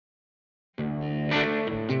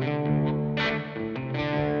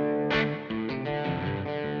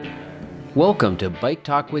Welcome to Bike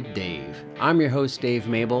Talk with Dave. I'm your host, Dave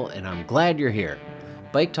Mabel, and I'm glad you're here.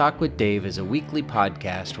 Bike Talk with Dave is a weekly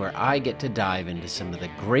podcast where I get to dive into some of the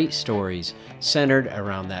great stories centered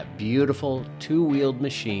around that beautiful two-wheeled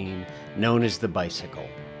machine known as the bicycle.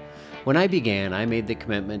 When I began, I made the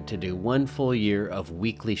commitment to do one full year of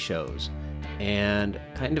weekly shows, and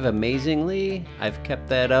kind of amazingly, I've kept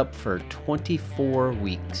that up for 24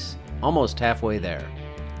 weeks, almost halfway there.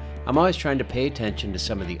 I'm always trying to pay attention to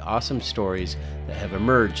some of the awesome stories that have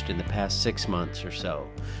emerged in the past 6 months or so.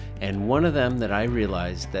 And one of them that I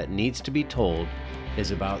realized that needs to be told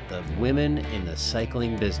is about the women in the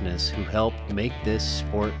cycling business who help make this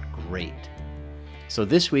sport great. So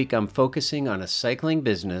this week I'm focusing on a cycling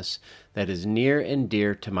business that is near and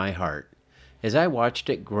dear to my heart. As I watched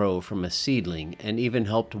it grow from a seedling and even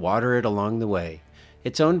helped water it along the way,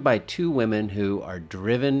 it's owned by two women who are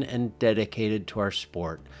driven and dedicated to our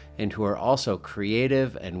sport and who are also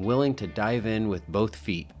creative and willing to dive in with both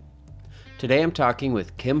feet. Today I'm talking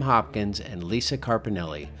with Kim Hopkins and Lisa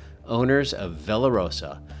Carponelli, owners of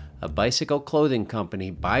Velorosa, a bicycle clothing company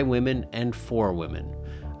by women and for women.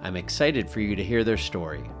 I'm excited for you to hear their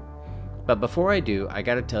story. But before I do, I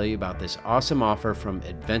gotta tell you about this awesome offer from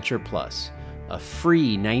Adventure Plus, a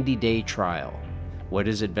free 90-day trial. What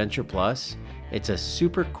is Adventure Plus? It's a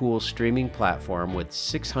super cool streaming platform with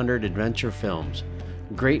 600 adventure films.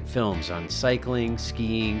 Great films on cycling,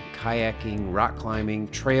 skiing, kayaking, rock climbing,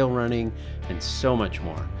 trail running, and so much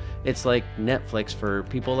more. It's like Netflix for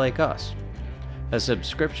people like us. A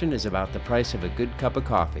subscription is about the price of a good cup of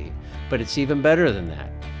coffee, but it's even better than that,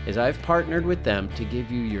 as I've partnered with them to give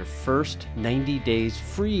you your first 90 days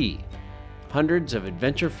free. Hundreds of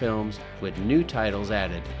adventure films with new titles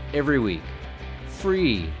added every week.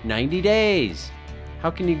 Free 90 days.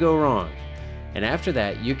 How can you go wrong? And after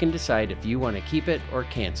that, you can decide if you want to keep it or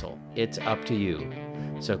cancel. It's up to you.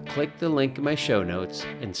 So click the link in my show notes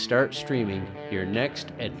and start streaming your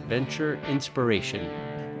next adventure inspiration.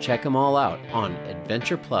 Check them all out on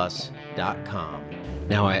adventureplus.com.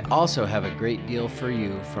 Now, I also have a great deal for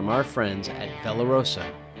you from our friends at Velorosa.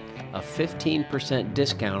 A 15%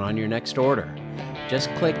 discount on your next order.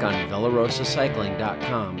 Just click on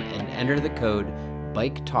velorosacycling.com and enter the code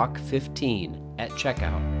BikeTalk15 at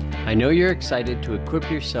checkout. I know you're excited to equip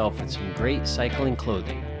yourself with some great cycling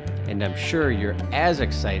clothing, and I'm sure you're as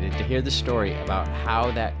excited to hear the story about how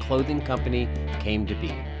that clothing company came to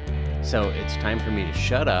be. So it's time for me to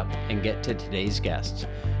shut up and get to today's guests.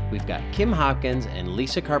 We've got Kim Hopkins and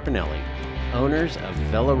Lisa Carponelli, owners of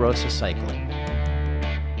Velorosa Cycling.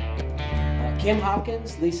 Kim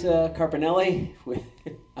Hopkins, Lisa Carponelli.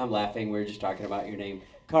 I'm laughing. We were just talking about your name.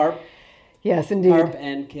 Carp. Yes, indeed. Carp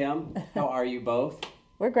and Kim. How are you both?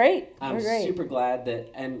 We're great. I'm super glad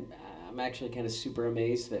that, and I'm actually kind of super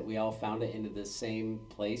amazed that we all found it into the same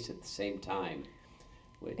place at the same time,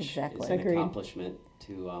 which is an accomplishment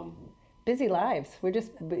to... Busy lives. We're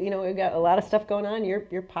just, we've got a lot of stuff going on.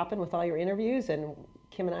 You're popping with all your interviews, and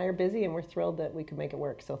Kim and I are busy, and we're thrilled that we could make it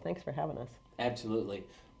work. So thanks for having us. Absolutely.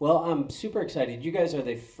 Well, I'm super excited. You guys are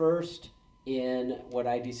the first in what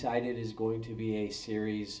I decided is going to be a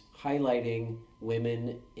series highlighting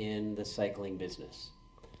women in the cycling business.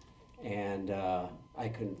 And I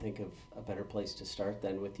couldn't think of a better place to start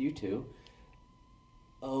than with you two.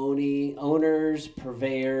 Owners,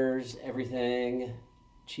 purveyors, everything,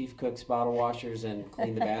 chief cooks, bottle washers, and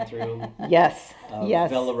clean the bathroom. Yes.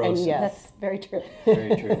 Velorosa. And yes, very true.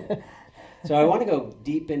 Very true. So I want to go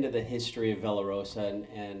deep into the history of Velorosa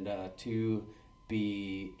and to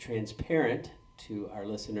be transparent to our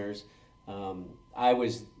listeners. I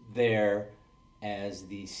was there as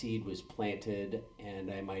the seed was planted,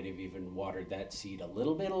 and I might have even watered that seed a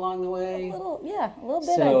little bit along the way. A little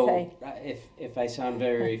bit, so, I'd say. If I sound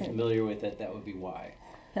very familiar with it, that would be why.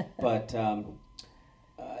 But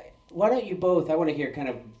why don't you both, I want to hear kind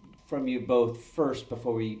of from you both first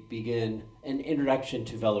before we begin an introduction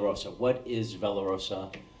to Velorosa. What is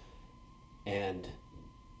Velorosa, and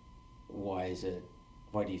why do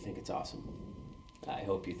you think it's awesome? I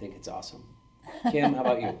hope you think it's awesome. Kim, how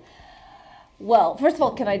about you? Well, first of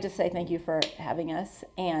all, can I just say thank you for having us,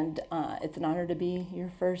 and it's an honor to be your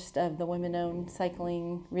first of the women-owned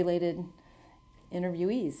cycling-related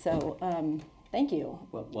interviewees, so thank you.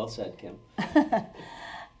 Well said, Kim.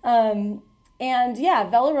 And yeah,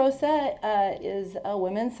 Velorosa is a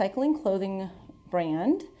women's cycling clothing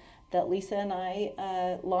brand that Lisa and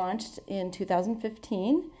I launched in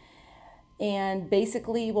 2015. And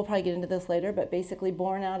basically, we'll probably get into this later, but basically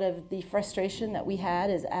born out of the frustration that we had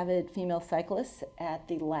as avid female cyclists at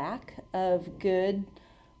the lack of good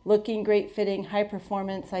looking, great fitting, high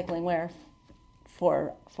performance cycling wear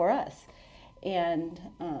for us. And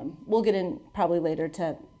we'll get in probably later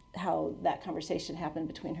to how that conversation happened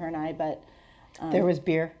between her and I, but... there was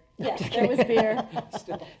beer. Yes, there was beer.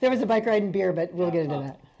 There was a bike ride and beer, but we'll get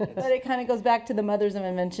into that. But it kind of goes back to the mothers of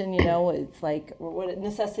invention, you know, it's like what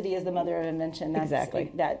necessity is the mother of invention. That's,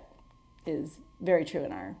 exactly. That is very true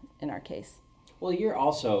in our case. Well, you're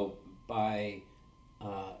also by,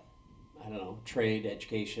 trade,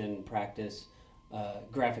 education, practice,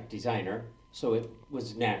 graphic designer, so it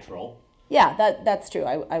was natural. Yeah, that's true.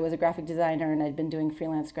 I was a graphic designer, and I'd been doing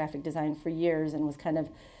freelance graphic design for years, and was kind of,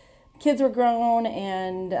 kids were grown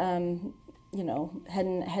and,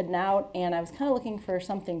 heading out, and I was kind of looking for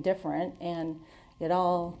something different, and it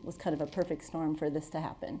all was kind of a perfect storm for this to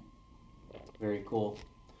happen. Very cool.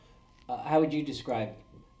 How would you describe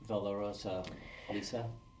Velorosa, Lisa?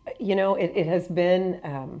 You know, it has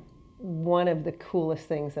been one of the coolest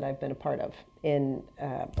things that I've been a part of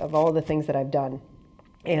of all the things that I've done.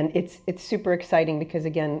 And it's super exciting because,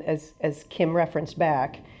 again, as Kim referenced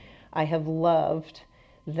back, I have loved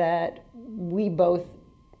that we both,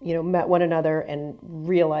 met one another and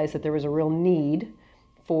realized that there was a real need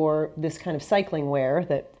for this kind of cycling wear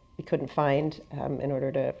that we couldn't find in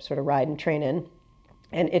order to sort of ride and train in.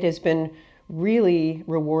 And it has been really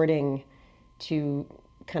rewarding to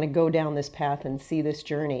kind of go down this path and see this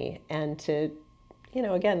journey. And to,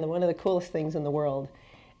 again, one of the coolest things in the world,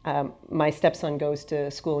 my stepson goes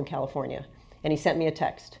to school in California, and he sent me a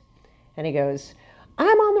text. And he goes,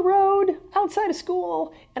 I'm on the road outside of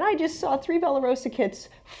school, and I just saw 3 Velorosa kits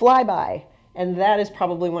fly by. And that is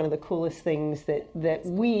probably one of the coolest things that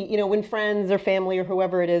we, when friends or family or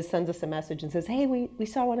whoever it is sends us a message and says, hey, we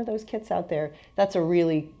saw one of those kits out there. That's a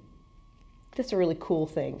really cool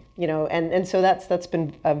thing, and so that's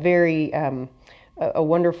been a very a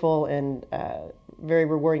wonderful and very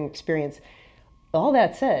rewarding experience. All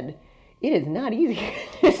that said, it is not easy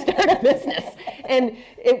to start a business, and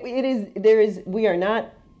there's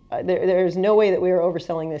no way that we are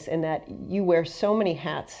overselling this, in that you wear so many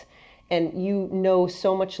hats and you know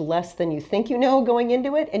so much less than you think you know going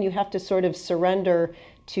into it, and you have to sort of surrender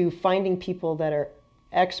to finding people that are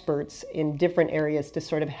experts in different areas to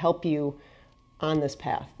sort of help you on this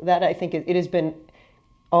path. That, I think, it has been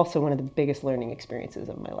also one of the biggest learning experiences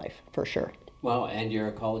of my life, for sure. Well, and you're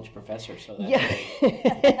a college professor, so that's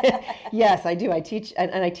yeah. Yes, I do. I teach,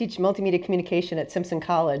 and I teach multimedia communication at Simpson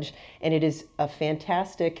College, and it is a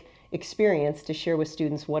fantastic experience to share with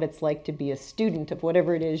students what it's like to be a student of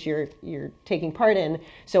whatever it is you're taking part in.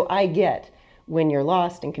 So I get when you're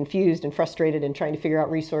lost and confused and frustrated and trying to figure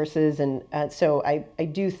out resources, and so I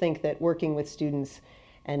do think that working with students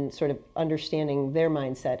and sort of understanding their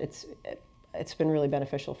mindset, it's been really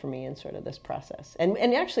beneficial for me in sort of this process. And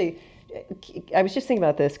actually, I was just thinking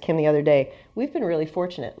about this, Kim, the other day. We've been really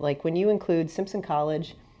fortunate. Like, when you include Simpson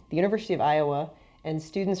College, the University of Iowa, and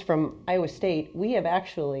students from Iowa State, we have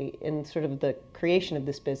actually, in sort of the creation of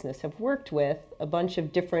this business, have worked with a bunch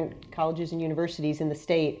of different colleges and universities in the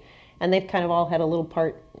state, and they've kind of all had a little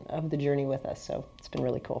part of the journey with us. So it's been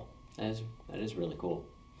really cool. That is really cool.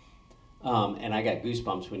 And I got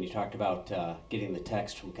goosebumps when you talked about getting the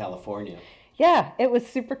text from California. Yeah, it was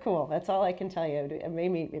super cool. That's all I can tell you. It made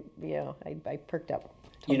me, I perked up.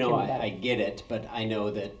 I get it, but I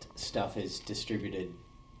know that stuff is distributed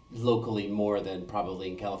locally more than probably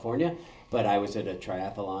in California. But I was at a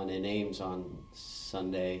triathlon in Ames on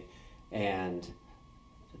Sunday, and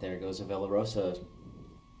there goes a Velorosa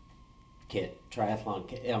triathlon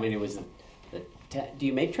kit. I mean, it was do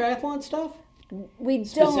you make triathlon stuff? We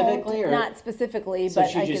specifically, don't, not specifically, so but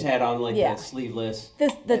she just had on the sleeveless.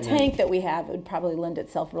 The tank that we have would probably lend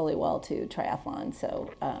itself really well to triathlon. So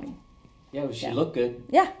she looked good.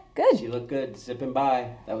 Yeah, good. She looked good, zipping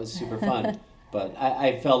by. That was super fun. But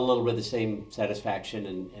I felt a little bit of the same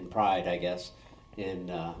satisfaction and pride, I guess, in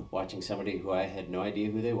watching somebody who I had no idea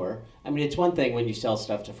who they were. I mean, it's one thing when you sell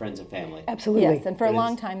stuff to friends and family. Absolutely. Yes, and for a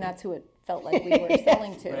long time, that's who it felt like we were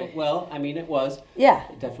selling to. Right. Well, I mean, it was. Yeah.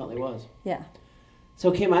 It definitely was. Yeah. So,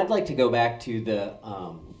 Kim, I'd like to go back to the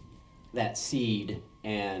that seed,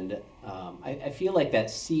 and I feel like that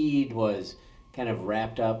seed was kind of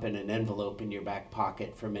wrapped up in an envelope in your back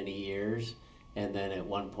pocket for many years, and then at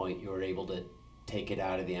one point you were able to take it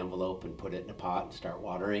out of the envelope and put it in a pot and start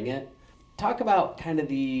watering it. Talk about kind of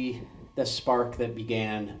the spark that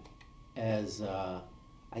began as,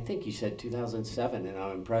 I think you said 2007, and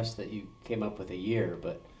I'm impressed that you came up with a year,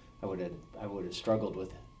 but I would have struggled with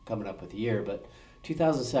coming up with a year, but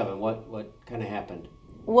 2007, what kind of happened?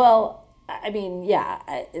 Well, I mean,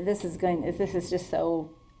 I feel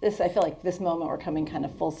like this moment we're coming kind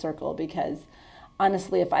of full circle, because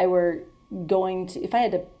honestly, if I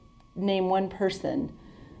had to name one person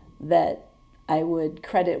that I would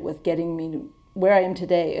credit with getting me to where I am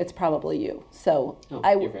today, it's probably you. So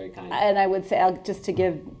you're very kind. And I would say, just to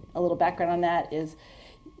give a little background on that, is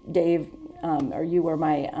Dave, or you were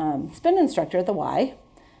my spin instructor at the Y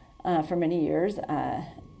for many years.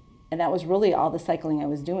 And that was really all the cycling I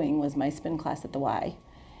was doing was my spin class at the Y.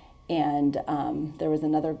 And there was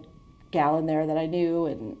another gal in there that I knew,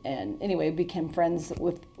 and anyway, became friends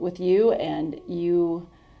with you, and you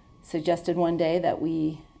suggested one day that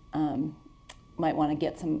we might want to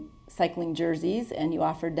get some cycling jerseys, and you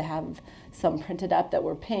offered to have some printed up that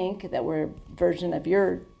were pink, that were a version of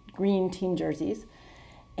your green team jerseys.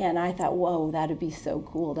 And I thought, whoa, that would be so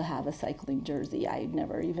cool to have a cycling jersey. I'd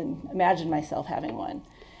never even imagined myself having one.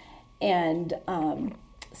 And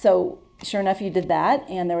so sure enough, you did that,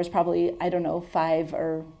 and there was probably, 5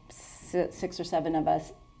 or 6 or 7 of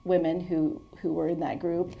us women who were in that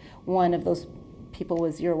group. One of those people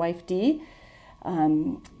was your wife, Dee.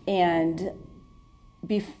 And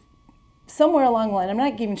somewhere along the line, I'm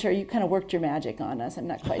not even sure, you kind of worked your magic on us. I'm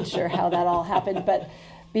not quite sure how that all happened, but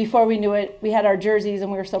before we knew it, we had our jerseys and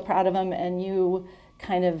we were so proud of them, and you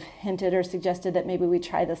kind of hinted or suggested that maybe we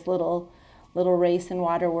try this little race in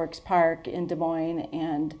Waterworks Park in Des Moines,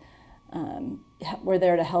 and were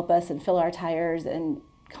there to help us and fill our tires and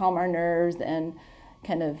calm our nerves and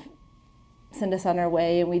kind of send us on our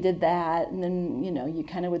way, and we did that. And then you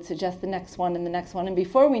kind of would suggest the next one and the next one, and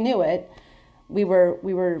before we knew it, we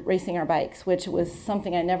were racing our bikes, which was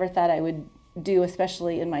something I never thought I would do,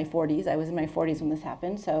 especially in my 40s. I was in my 40s when this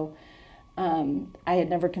happened, so I had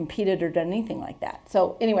never competed or done anything like that.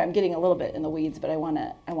 So anyway, I'm getting a little bit in the weeds, but I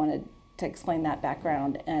wanted to explain that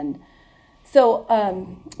background. And so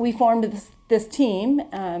we formed this team,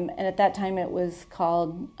 and at that time it was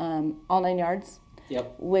called All 9 Yards.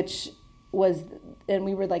 Yep. Which was, and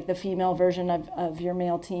we were like the female version of your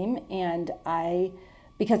male team. And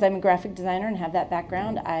because I'm a graphic designer and have that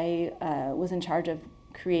background, I was in charge of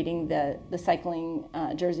creating the cycling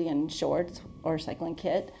jersey and shorts or cycling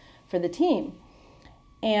kit for the team.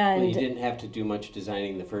 And you didn't have to do much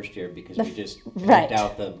designing the first year because we just picked right.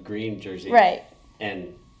 out the green jersey. Right.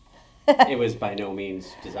 And it was by no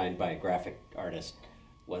means designed by a graphic artist,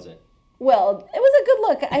 was it? Well, it was a good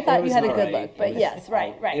look. I thought you had a good look, but yes,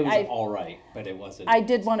 right. It was all right, but it wasn't. I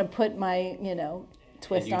did want to put my,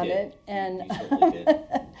 twist on it, and you certainly did.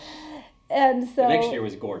 And so the next year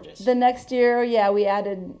was gorgeous. The next year, we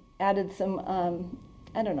added some, a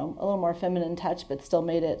little more feminine touch, but still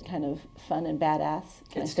made it kind of fun and badass.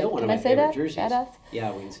 It's still one of my favorite jerseys. Badass?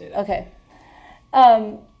 Yeah, we can say that. Okay.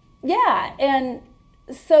 And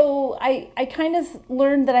so I kind of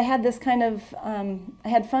learned that I had this kind of, I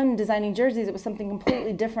had fun designing jerseys. It was something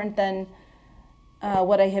completely different than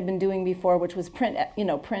what I had been doing before, which was print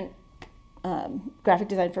graphic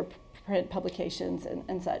design for print publications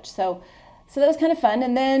and such. So that was kind of fun.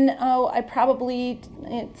 And then I probably,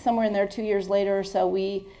 somewhere in there 2 years later or so,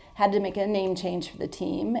 we had to make a name change for the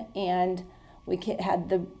team. And we had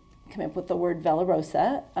to come up with the word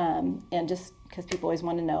Velorosa. And just because people always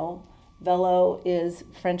want to know, Velo is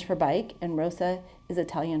French for bike, and Rosa is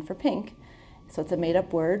Italian for pink. So it's a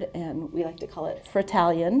made-up word, and we like to call it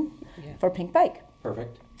Fritalian for pink bike.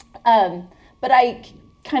 Perfect. But I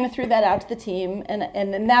kind of threw that out to the team,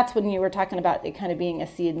 and then that's when you were talking about it kind of being a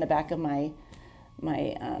seed in the back of my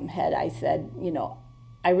head. I said,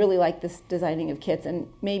 I really like this designing of kits,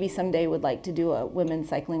 and maybe someday would like to do a women's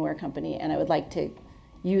cycling wear company, and I would like to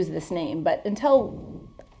use this name. But until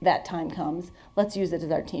that time comes, let's use it as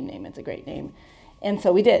our team name. It's a great name. And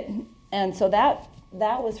so we did. And so that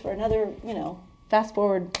was for another, fast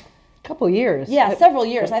forward. Couple years. Yeah, several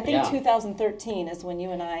years. I think Yeah. 2013 is when you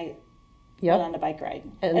and I Yep. went on a bike ride.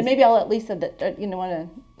 And maybe I'll let Lisa, want to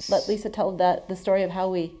let Lisa tell the story of how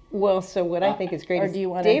we. Well, so what I think is great or is do you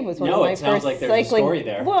wanna- Dave was one No, of my it sounds first like there's a cycling. story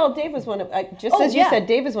there. Well, Dave was one of you yeah. said,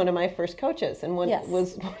 Dave was one of my first coaches, and Yes.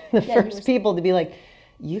 was one of the Yeah, you first were- people to be like,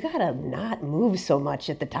 you gotta not move so much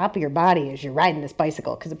at the top of your body as you're riding this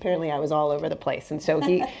bicycle, because apparently I was all over the place. And so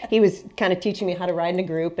he was kind of teaching me how to ride in a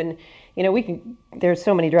group, and there's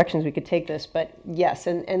so many directions we could take this, but yes,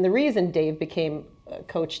 and the reason Dave became a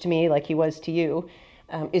coach to me like he was to you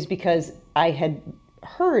is because I had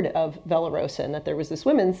heard of Velorosa and that there was this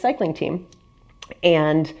women's cycling team,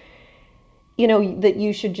 and that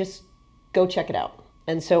you should just go check it out.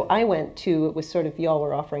 And so I went to, it was sort of, y'all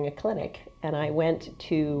were offering a clinic, and I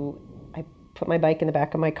put my bike in the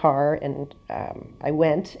back of my car, and I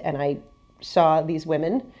went and I saw these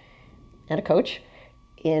women and a coach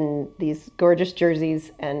in these gorgeous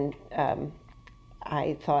jerseys, and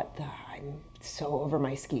I thought, I'm so over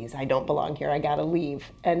my skis. I don't belong here. I gotta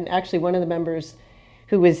leave. And actually one of the members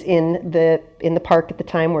who was in the park at the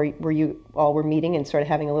time where you all were meeting and sort of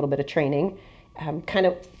having a little bit of training, kind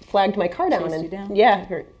of flagged my car down. Chased you down?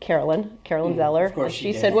 Yeah, Carolyn Zeller. Of course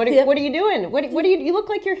she she said, did. what are you doing? What do you look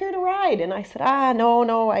like you're here to ride? And I said,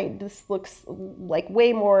 no, this looks like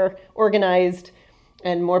way more organized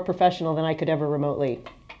and more professional than I could ever remotely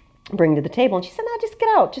bring to the table. And she said, no, just get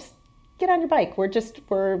out, just get on your bike. We're just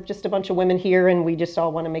a bunch of women here, and we just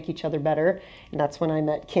all want to make each other better. And that's when I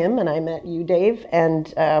met Kim, and I met you, Dave,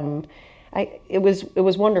 and it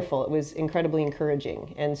was wonderful. It was incredibly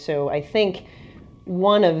encouraging. And so I think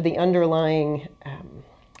one of the underlying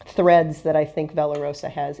threads that I think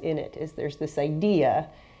Velorosa has in it is there's this idea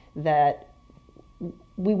that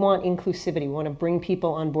we want inclusivity. We want to bring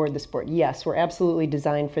people on board the sport. Yes, we're absolutely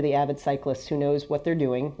designed for the avid cyclist who knows what they're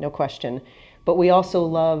doing, no question. But we also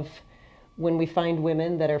love when we find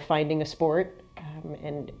women that are finding a sport,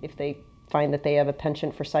 and if they find that they have a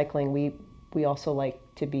penchant for cycling, we also like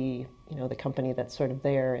to be, the company that's sort of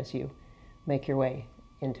there as you make your way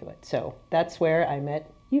into it. So that's where I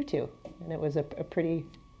met you two, and it was a pretty,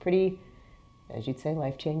 as you'd say,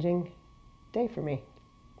 life-changing day for me.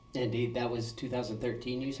 Indeed, that was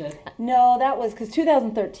 2013, you said? No, that was because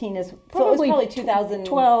 2013 is, so it was probably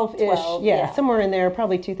 2012-ish. Yeah, somewhere in there,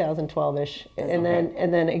 probably 2012-ish. And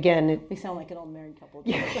then again, we sound like an old married couple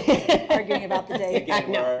arguing about the date. I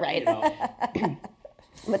know, right?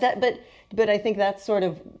 But I think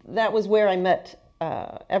that was where I met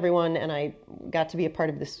everyone, and I got to be a part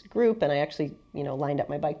of this group, and I actually lined up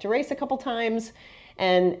my bike to race a couple times,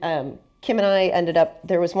 and Kim and I ended up.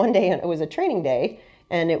 There was one day, and it was a training day.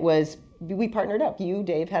 And we partnered up. You,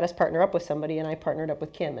 Dave, had us partner up with somebody, and I partnered up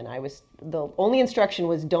with Kim. And the only instruction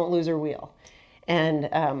was don't lose her wheel. And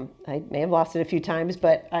I may have lost it a few times,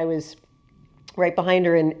 but I was right behind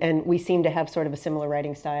her, and we seemed to have sort of a similar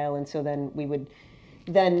riding style. And so then we would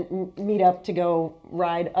then meet up to go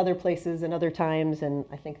ride other places and other times. And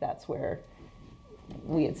I think that's where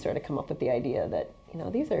we had sort of come up with the idea that,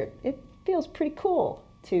 it feels pretty cool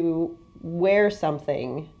to wear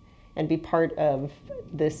something and be part of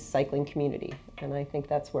this cycling community. And I think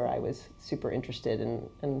that's where I was super interested.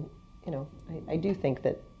 And I do think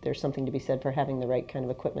that there's something to be said for having the right kind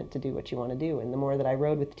of equipment to do what you want to do. And the more that I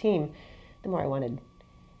rode with the team, the more I wanted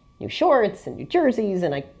new shorts and new jerseys,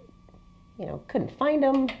 and I, couldn't find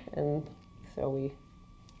them. And so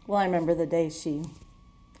Well, I remember the day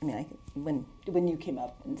when you came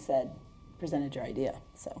up and presented your idea,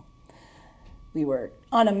 so. We were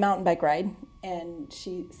on a mountain bike ride, and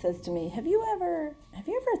she says to me, have you ever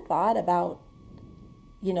thought about,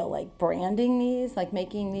 like branding these, like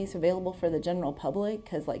making these available for the general public?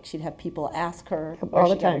 Because like she'd have people ask her where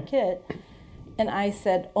she got her kit. And I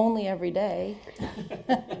said, only every day.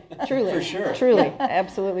 Truly. For sure. Truly.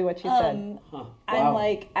 Absolutely what she said. Wow. I'm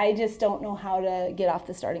like, I just don't know how to get off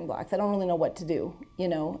the starting blocks. I don't really know what to do,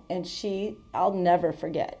 And I'll never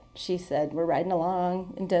forget. She said, we're riding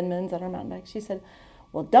along in Denman's on our mountain bike. She said,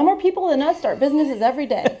 well, dumber people than us start businesses every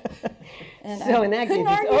day. And so in that case,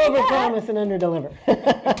 it's overpromise and underdeliver.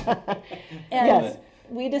 And yes.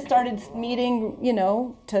 We just started meeting,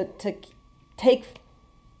 to take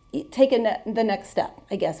the next step,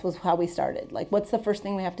 I guess, was how we started. Like, what's the first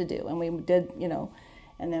thing we have to do? And we did,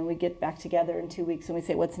 and then we get back together in 2 weeks and we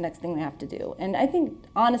say, what's the next thing we have to do? And I think,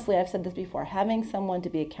 honestly, I've said this before, having someone to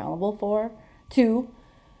be accountable to,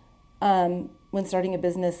 when starting a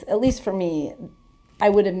business, at least for me, I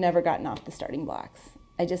would have never gotten off the starting blocks.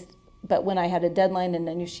 But when I had a deadline and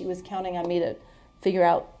I knew she was counting on me to figure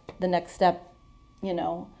out the next step,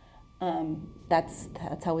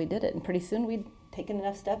 that's how we did it. And pretty soon we'd taken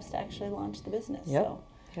enough steps to actually launch the business. Yep. So.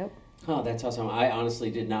 Yep. Oh, that's awesome. I honestly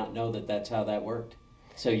did not know that that's how that worked.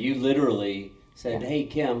 So you literally said, hey,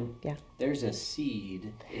 Kim, there's a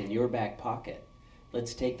seed in your back pocket.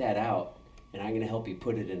 Let's take that out, and I'm going to help you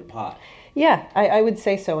put it in a pot. Yeah, I would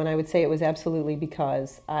say so, and I would say it was absolutely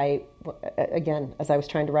because again, as I was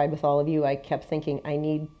trying to ride with all of you, I kept thinking I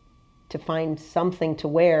need to find something to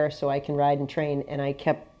wear so I can ride and train, and I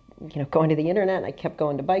kept going to the internet, and I kept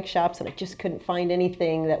going to bike shops, and I just couldn't find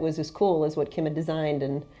anything that was as cool as what Kim had designed.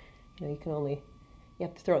 And you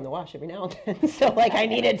have to throw it in the wash every now and then. So I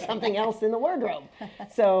needed something else in the wardrobe.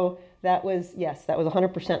 So that was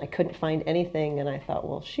 100%. I couldn't find anything, and I thought,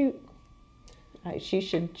 well, shoot, this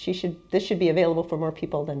should be available for more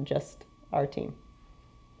people than just our team.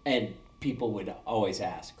 And people would always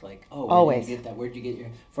ask, like, oh, always. Did you get that? Where'd you get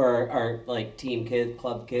for our like team kit,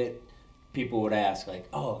 club kit? People would ask, like,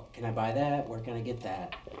 oh, can I buy that? Where can I get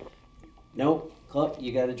that? Nope, club,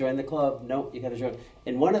 you got to join the club. Nope, you got to join.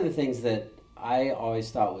 And one of the things that I always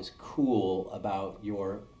thought was cool about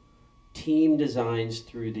your team designs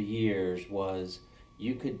through the years was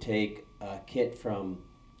you could take a kit from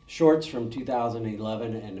shorts from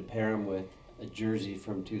 2011 and pair them with a jersey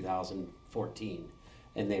from 2014,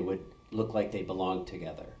 and they would look like they belonged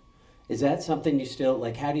together. Is that something you still,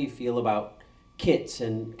 like, how do you feel about kits?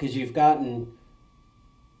 And because you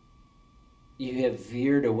have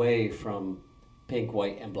veered away from pink,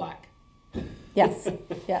 white, and black. Yes,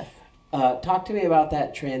 yes. Talk to me about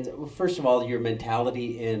that first of all, your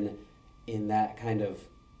mentality in that kind of,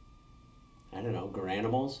 I don't know,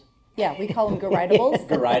 garanimals? Yeah, we call them garidables.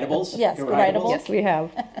 Garidables? Yes, garidables. Yes, we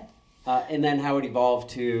have. And then how it evolved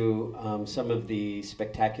to some of the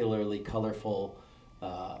spectacularly colorful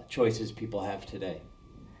choices people have today.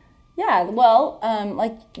 Yeah, well,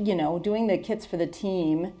 doing the kits for the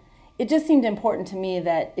team, it just seemed important to me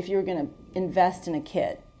that if you were going to invest in a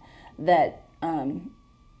kit, that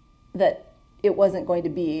it wasn't going to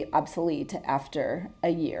be obsolete after a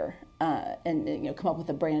year, and come up with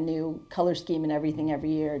a brand new color scheme and everything every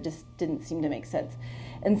year. It just didn't seem to make sense,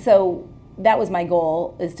 and so that was my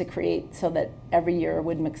goal, is to create so that every year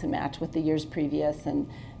would mix and match with the years previous, and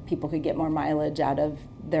people could get more mileage out of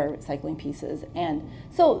their cycling pieces. And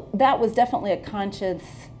so that was definitely a conscious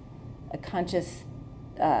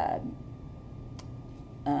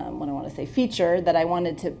feature that I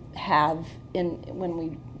wanted to have when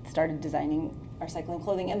we started designing our cycling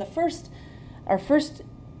clothing. And our first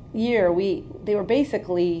year, they were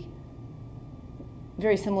basically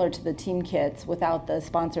very similar to the team kits without the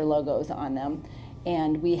sponsor logos on them.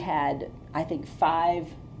 And we had, I think, 5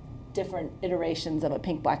 different iterations of a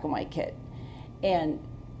pink, black, and white kit. And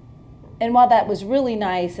while that was really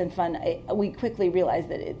nice and fun, we quickly realized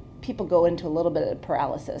that people go into a little bit of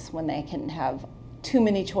paralysis when they can have too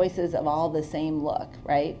many choices of all the same look,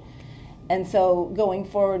 right? And so going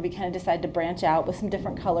forward, we kind of decided to branch out with some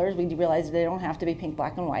different colors. We realized they don't have to be pink,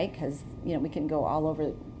 black, and white, because we can go all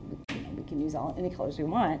over. We can use any colors we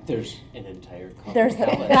want. There's an entire color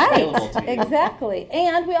palette available to you. Exactly.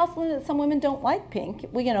 And we also know that some women don't like pink.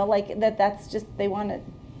 That's just,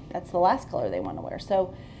 that's the last color they want to wear.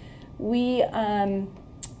 So we don't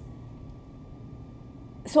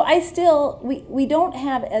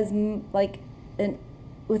have as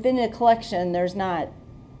within a collection, there's not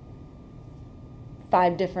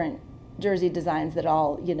 5 different jersey designs that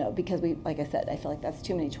all, because like I said, I feel like that's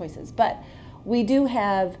too many choices. But we do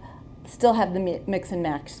still have the mix and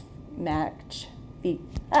match mix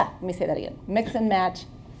and match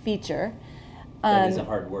feature. That is a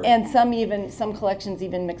hard word. And some collections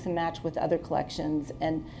even mix and match with other collections.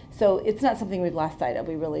 And so it's not something we've lost sight of.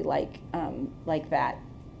 We really like that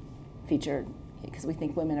feature, because we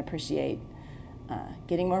think women appreciate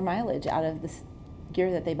getting more mileage out of this gear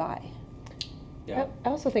that they buy. Yeah. I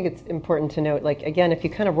also think it's important to note, again, if you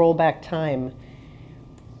kind of roll back time,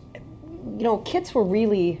 kits were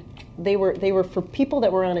really, they were for people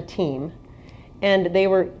that were on a team, and they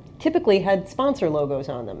were typically had sponsor logos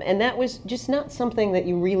on them, and that was just not something that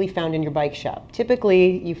you really found in your bike shop.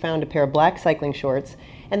 Typically, you found a pair of black cycling shorts,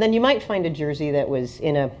 and then you might find a jersey that was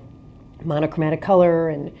in a monochromatic color,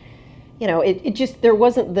 and it just, there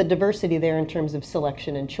wasn't the diversity there in terms of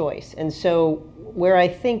selection and choice. And so where I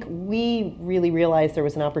think we really realized there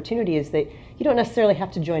was an opportunity is that you don't necessarily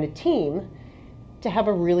have to join a team to have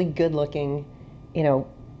a really good looking,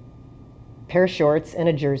 pair of shorts and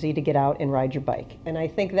a jersey to get out and ride your bike. And I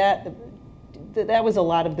think that was a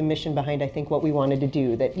lot of the mission behind, I think, what we wanted to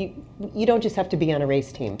do, that you don't just have to be on a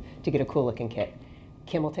race team to get a cool looking kit.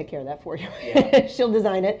 Kim will take care of that for you. Yeah. She'll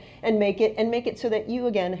design it and make it so that you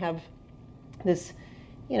again have this,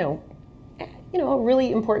 a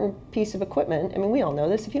really important piece of equipment. I mean, we all know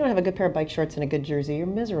this. If you don't have a good pair of bike shorts and a good jersey, you're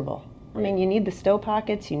miserable. I mean, you need the stow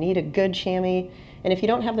pockets, you need a good chamois, and if you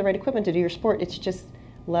don't have the right equipment to do your sport, it's just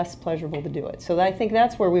less pleasurable to do it. So I think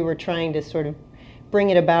that's where we were trying to sort of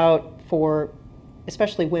bring it about for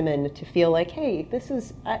especially women to feel like, hey, this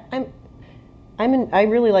is, I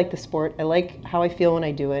really like the sport. I like how I feel when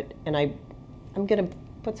I do it, and I'm going to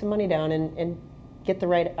put some money down and get the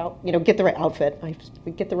right outfit.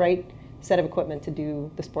 Get the right set of equipment to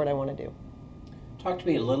do the sport I want to do. Talk to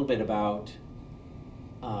me a little bit about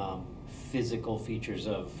physical features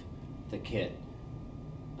of the kit,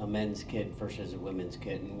 a men's kit versus a women's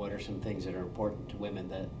kit, and what are some things that are important to women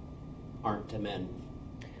that aren't to men?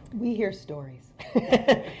 We hear stories.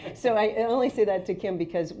 So I only say that to Kim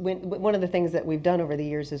because one of the things that we've done over the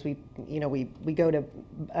years is we go to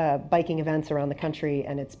biking events around the country,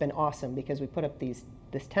 and it's been awesome because we put up these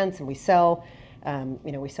tents and we sell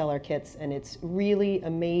our kits, and it's really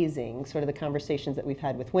amazing sort of the conversations that we've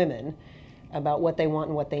had with women about what they want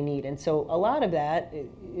and what they need. And so a lot of that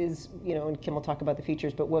is, and Kim will talk about the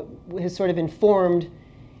features, but what has sort of informed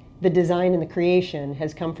the design and the creation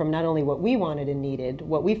has come from not only what we wanted and needed,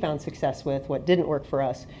 what we found success with, what didn't work for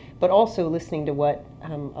us, but also listening to what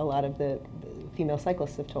a lot of the female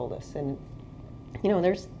cyclists have told us. And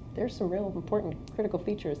there's some real important critical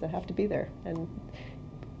features that have to be there. And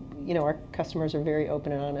our customers are very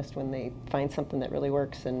open and honest when they find something that really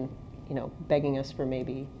works, and begging us for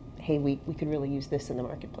maybe, hey, we could really use this in the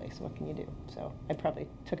marketplace. What can you do? So I probably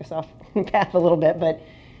took us off path a little bit, but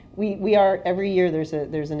we are, every year there's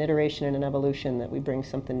an iteration and an evolution that we bring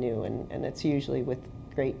something new, and it's usually with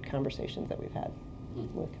great conversations that we've had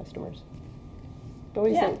with customers. But what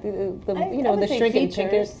do you think? The shrink it and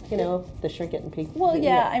pink it, the shrink it and pink. Well,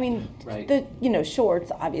 yeah, I mean, right. The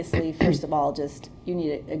shorts, obviously, first of all, just you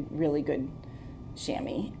need a really good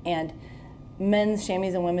chamois. And men's chamois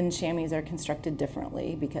and women's chamois are constructed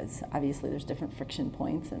differently because obviously there's different friction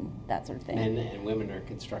points and that sort of thing. Men and women are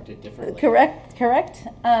constructed differently. Correct.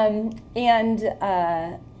 And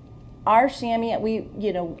our chamois,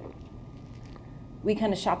 we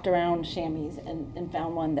kind of shopped around chamois and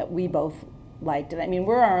found one that we both liked. And I mean,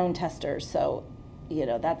 we're our own testers, so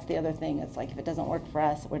that's the other thing. It's like if it doesn't work for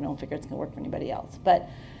us, we don't figure it's going to work for anybody else. But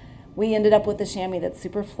we ended up with a chamois that's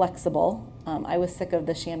super flexible. I was sick of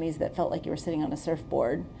the chamois that felt like you were sitting on a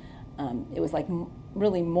surfboard. It was like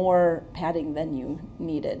really more padding than you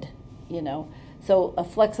needed, So a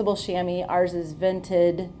flexible chamois. Ours is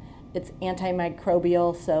vented. It's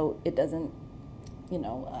antimicrobial, so it doesn't,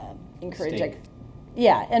 encourage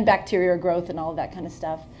and bacterial growth and all of that kind of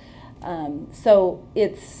stuff. So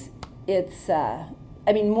it's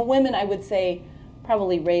women, I would say,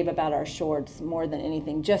 probably rave about our shorts more than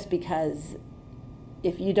anything, just because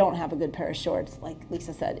if you don't have a good pair of shorts, like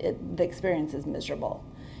Lisa said, the experience is miserable.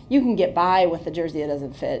 You can get by with the jersey that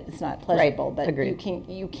doesn't fit; it's not pleasurable, right. But Agreed.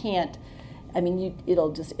 you can't.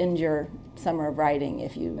 It'll just end your summer of riding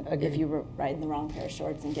if you ride in the wrong pair of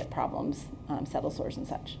shorts and get problems, saddle sores and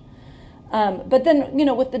such. But then,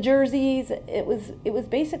 with the jerseys, it was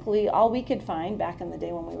basically all we could find back in the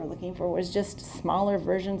day when we were looking for was just smaller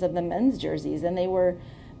versions of the men's jerseys, and they were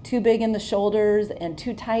too big in the shoulders and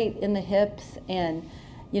too tight in the hips, and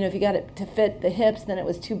if you got it to fit the hips, then it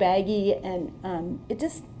was too baggy, and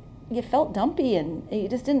you felt dumpy, and you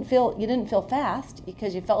just didn't feel fast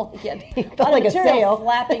because you felt like you had like a sail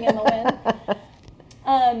flapping in the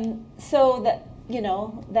wind. So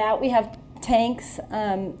that we have tanks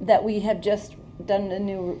that we have just done a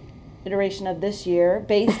new iteration of this year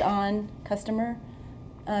based on customer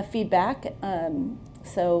feedback. To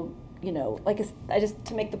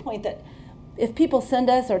make the point that if people send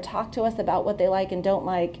us or talk to us about what they like and don't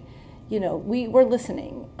like, we're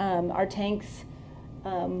listening. Our tanks,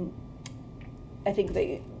 I think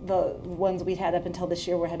the ones we had up until this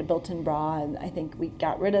year had a built-in bra, and I think we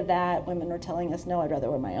got rid of that. Women were telling us, no, I'd rather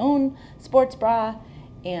wear my own sports bra.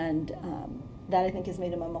 And that I think has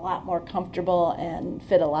made them a lot more comfortable and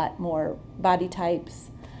fit a lot more body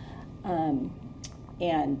types. That's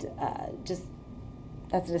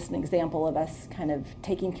just an example of us kind of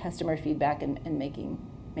taking customer feedback and making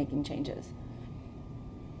changes.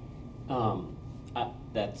 I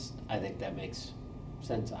think that makes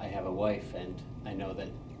sense. I have a wife, and I know that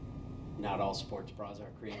not all sports bras are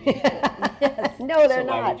created equal. Yes. No, they're so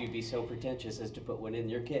not. So why would you be so pretentious as to put one in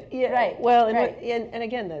your kit? Yeah, right. Well, right. And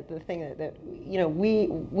again, the thing that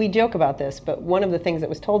we joke about this, but one of the things that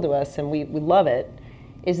was told to us, and we love it,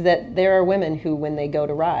 is that there are women who, when they go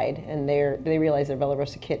to ride and they realize their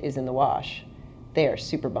Velorosa kit is in the wash, they are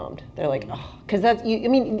super bummed. They're like, oh, because that's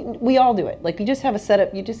we all do it. Like you just have a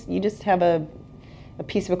setup, you just have a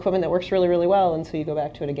piece of equipment that works really, really well, and so you go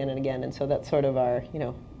back to it again and again, and so that's sort of our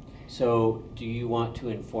So do you want to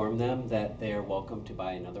inform them that they are welcome to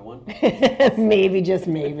buy another one? Maybe, just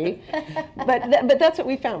maybe. But that's what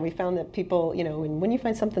we found. We found that people, when you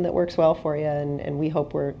find something that works well for you, and we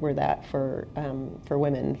hope we're that for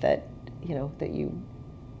women, that that you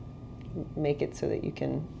make it so that you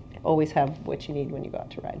can always have what you need when you go out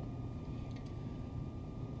to ride.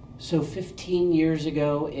 So 15 years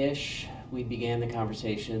ago-ish, we began the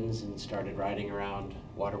conversations and started riding around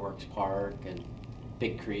Waterworks Park and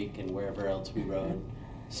Big Creek and wherever else we rode.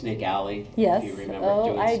 Snake Alley. Yes. If you remember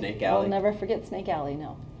doing Snake Alley. I'll never forget Snake Alley,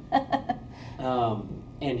 no.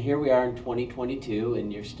 And here we are in 2022,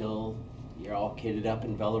 and you're all kitted up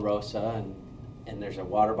in Velorosa, and there's a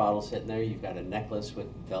water bottle sitting there. You've got a necklace with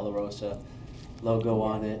Velorosa logo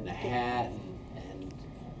on it, and a hat, and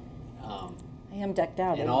I am decked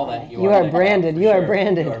out. and all that. You are branded. You are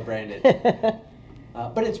branded. You are branded.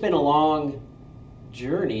 But it's been a long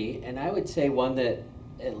journey, and I would say one that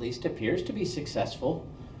at least appears to be successful.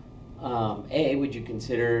 Would you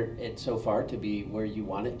consider it so far to be where you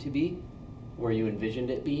want it to be? where you envisioned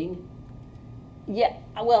it being? Yeah,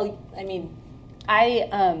 well, I mean,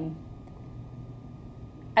 I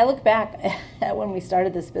look back at when we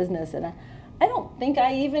started this business, and I don't think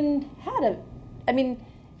I even had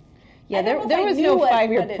Yeah, there was no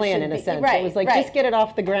 5-year plan in a sense. Right, it was like, just get it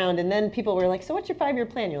off the ground. And then people were like, so what's your 5-year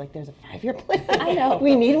plan? You're like, there's a 5-year plan? I know.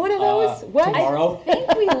 We need one of those? What? Tomorrow? I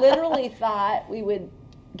think we literally thought we would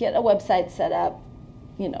get a website set up,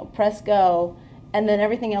 press go, and then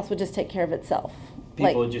everything else would just take care of itself.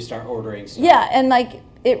 People would just start ordering stuff. Yeah, and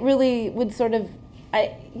it really would sort of,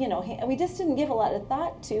 we just didn't give a lot of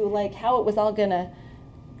thought to how it was all gonna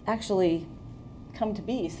actually come to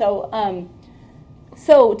be. So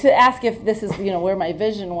to ask if this is where my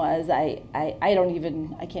vision was, I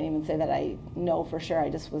can't even say that I know for sure. I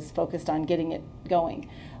just was focused on getting it going.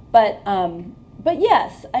 But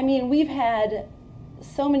yes, I mean, we've had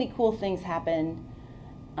so many cool things happen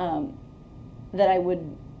that I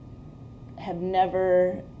would have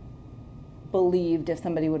never believed if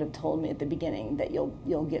somebody would have told me at the beginning that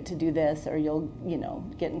you'll get to do this, or you'll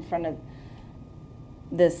get in front of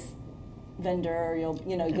this vendor, or you'll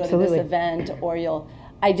go to this event, or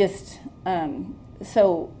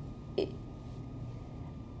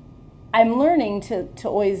I'm learning to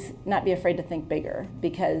always not be afraid to think bigger,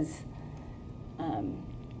 because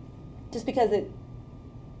just because it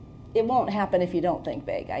won't happen if you don't think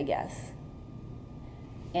big, I guess.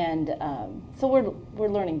 And so we're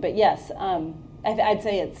learning, but yes, I'd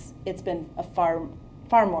say it's been a far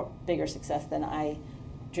more bigger success than I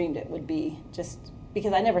dreamed it would be, just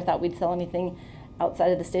because I never thought we'd sell anything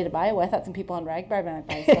outside of the state of Iowa. I thought some people on Ragbri might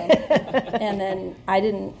buy some. And then I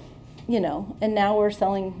didn't, and now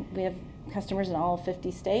we have customers in all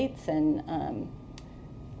 50 states, and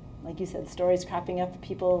like you said, stories cropping up of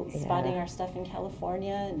people spotting our stuff in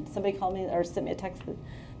California, and somebody called me or sent me a text that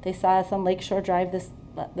they saw us on Lakeshore Drive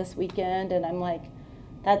this weekend, and I'm like,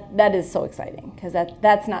 that is so exciting, because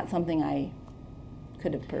that's not something I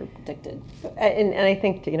could have predicted. And I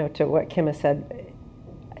think, to what Kim has said,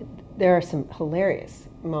 there are some hilarious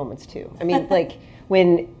moments too. I mean, like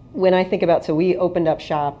when I think about, so we opened up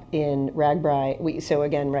shop in Ragbri. So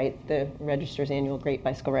again, right, the Register's annual Great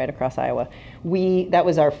Bicycle Ride across Iowa. That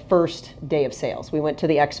was our first day of sales. We went to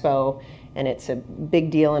the expo, and it's a big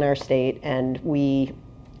deal in our state, and we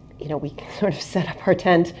sort of set up our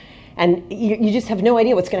tent, and you just have no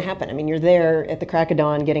idea what's going to happen. I mean, you're there at the crack of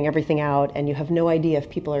dawn getting everything out, and you have no idea if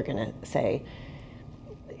people are going to say,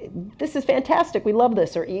 this is fantastic, we love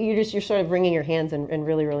this, or you're sort of wringing your hands and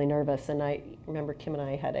really, really nervous. And I remember Kim and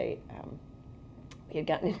I had we had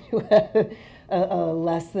gotten into a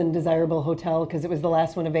less than desirable hotel because it was the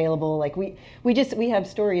last one available. Like we have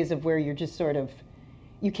stories of where you're just sort of,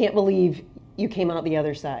 you can't believe you came out the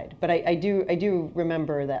other side. But I do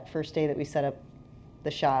remember that first day that we set up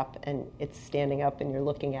the shop, and it's standing up, and you're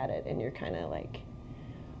looking at it, and you're kind of like,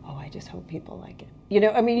 oh, I just hope people like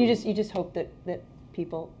it. I mean, you just hope that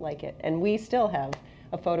people like it. And we still have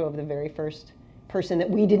a photo of the very first person that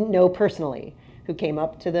we didn't know personally who came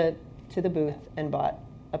up to the booth and bought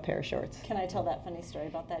a pair of shorts. Can I tell that funny story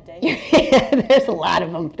about that day? There's a lot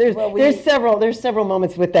of them. There's several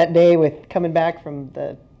moments with that day, with coming back from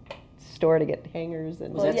the store to get hangers.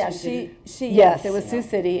 And yes, it was Sioux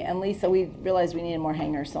City, and Lisa, we realized we needed more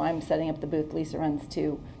hangers, so I'm setting up the booth. Lisa runs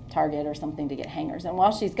to Target or something to get hangers, and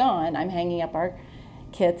while she's gone, I'm hanging up our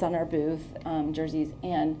kits on our booth, jerseys,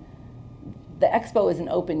 and the expo isn't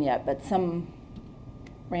open yet, but some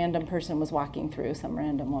random person was walking through, some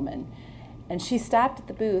random woman, and she stopped at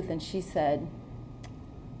the booth and she said,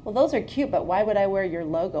 well, those are cute, but why would I wear your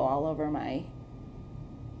logo all over my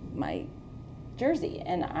jersey?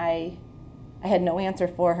 And I had no answer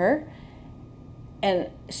for her, and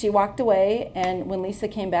she walked away, and when Lisa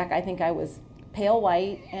came back, I think I was pale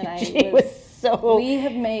white, and we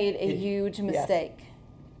have made a huge mistake.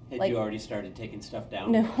 Had you already started taking stuff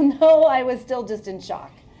down? No, I was still just in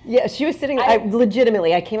shock. Yeah, she was sitting. I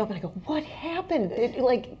came up and I go, "What happened?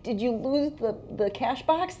 Did you lose the cash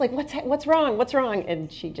box? Like, what's wrong? What's wrong?"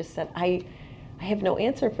 And she just said, "I have no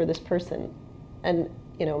answer for this person." And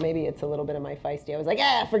maybe it's a little bit of my feisty. I was like,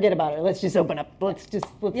 forget about her. Let's just open up. Let's just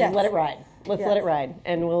let it ride. Let's let it ride,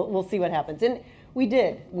 and we'll see what happens. And we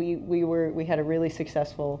did. We had a really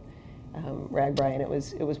successful Ragbri, and it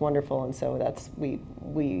was wonderful. And so that's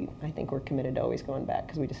I think we're committed to always going back,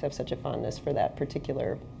 because we just have such a fondness for that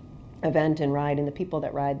particular event and ride, and the people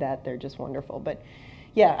that ride that, they're just wonderful. But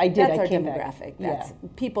yeah, I did. That's I our came demographic. Back. That's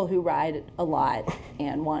people who ride a lot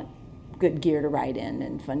and want good gear to ride in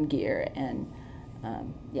and fun gear, and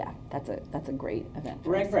that's a great event.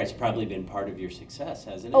 Ragbri's probably been part of your success,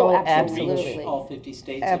 hasn't it? Oh, To absolutely. reach all 50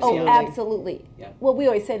 states. Absolutely. Oh, absolutely. Yeah. Well, we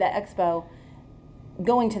always say that expo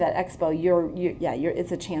going to that expo,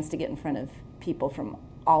 it's a chance to get in front of people from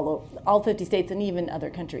all 50 states and even other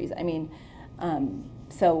countries. I mean,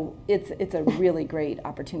 so it's a really great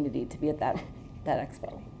opportunity to be at that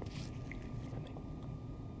expo.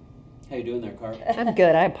 How you doing there, Carp? I'm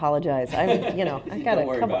good. I apologize. I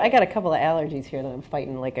got a couple of allergies here that I'm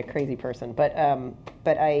fighting like a crazy person. But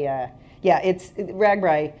it's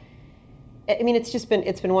RAGBRAI. I mean, it's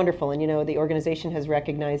been wonderful, and the organization has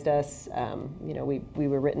recognized us. We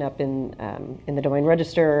were written up in the Des Moines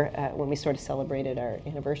Register when we sort of celebrated our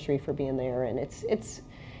anniversary for being there, and it's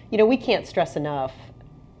we can't stress enough.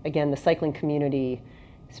 Again, the cycling community,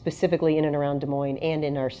 specifically in and around Des Moines and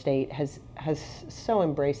in our state, has so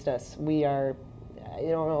embraced us. We are, I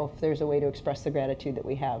don't know if there's a way to express the gratitude that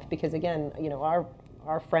we have, because again,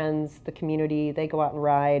 our friends, the community, they go out and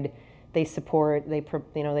ride, they support, they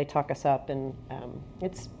talk us up, and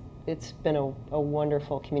it's been a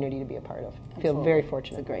wonderful community to be a part of. I feel very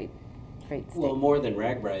fortunate. It's a great state. Well, more than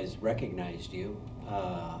RAGBRAI has recognized you.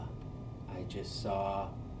 I just saw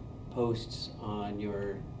posts on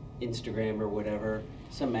your Instagram or whatever,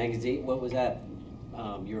 some magazine. What was that?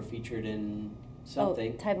 You were featured in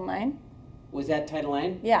something. Oh, Title IX. Was that Title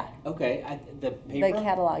IX? Yeah. Okay. The paper? The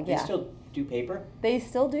catalog, yeah. They still do paper? They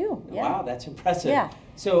still do, yeah. Wow, that's impressive. Yeah.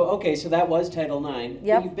 So that was Title IX.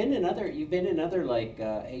 Yep. You've been in other like,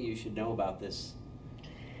 hey, you should know about this.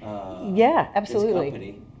 Yeah, absolutely.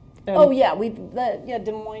 This company.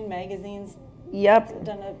 Des Moines Magazine's. Yep.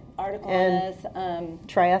 Done an article and on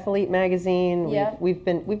this. Triathlete magazine. Yep. We've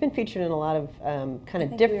been featured in a lot of kind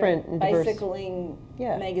of different and diverse. Bicycling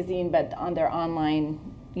magazine, but on their online,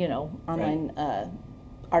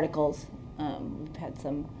 articles. We've had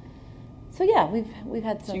some. So we've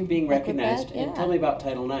had some. So you're being recognized. And tell me about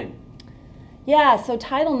Title IX. Yeah. So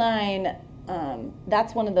Title IX,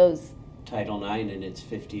 that's one of those. Title IX in its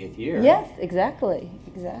 50th year. Yes, exactly.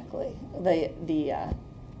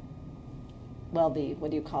 What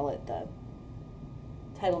do you call it? The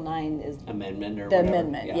Title IX is amendment or the whatever.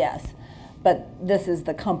 Amendment, yes. But this is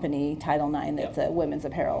the company, Title IX, that's a women's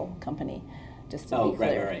apparel company, just to be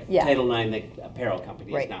clear. Right. Yeah. Title IX, the apparel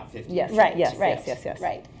company, is not 50. Yes. Right, yes.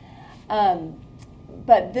 Right.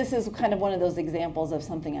 But this is kind of one of those examples of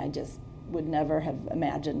something I just would never have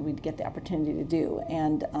imagined we'd get the opportunity to do.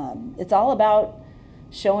 And it's all about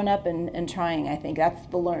showing up and trying. I think that's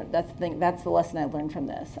the lesson I learned from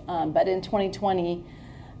this. But in 2020,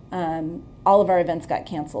 all of our events got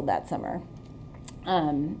canceled that summer,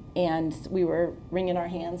 and we were wringing our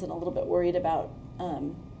hands and a little bit worried about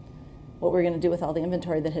what we were going to do with all the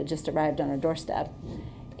inventory that had just arrived on our doorstep.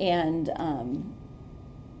 And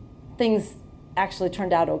things actually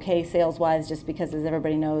turned out okay sales-wise, just because, as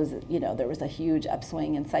everybody knows, there was a huge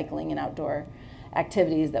upswing in cycling and outdoor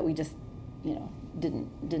activities that we just,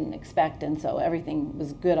 didn't expect, and so everything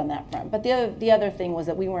was good on that front. But the other thing was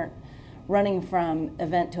that we weren't running from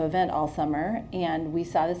event to event all summer, and we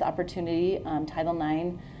saw this opportunity. Title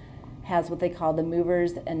IX has what they call the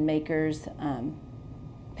Movers and Makers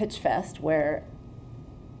Pitch Fest, where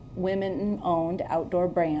women-owned outdoor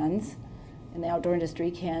brands in the outdoor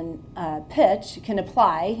industry can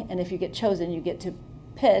apply, and if you get chosen, you get to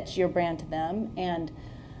pitch your brand to them, and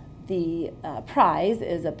the prize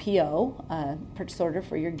is a PO, purchase order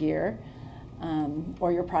for your gear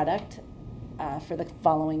or your product for the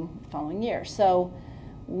following year. So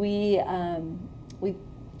we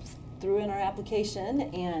threw in our application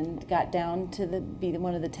and got down to be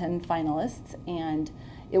one of the 10 finalists, and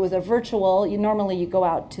it was a virtual. Normally you go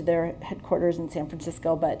out to their headquarters in San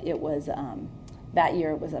Francisco, but it was that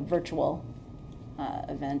year it was a virtual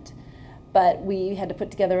event. But we had to put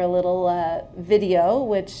together a little video,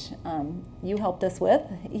 which you helped us with.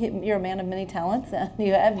 You're a man of many talents, and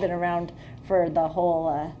you have been around for the whole.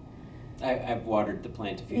 I've watered the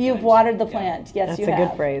plant a few times. You've watered the plant, yes, you have. That's a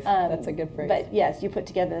good phrase. That's a good phrase. But yes, you put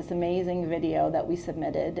together this amazing video that we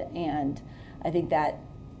submitted, and I think that,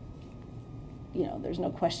 there's no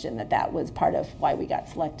question that was part of why we got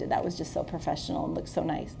selected. That was just so professional and looked so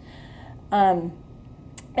nice. And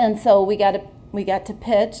so we got to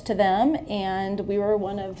pitch to them, and we were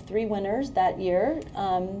one of 3 winners that year.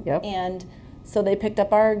 And so they picked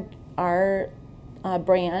up our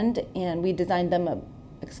brand, and we designed them a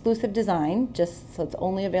exclusive design, just so it's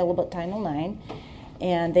only available at Title IX.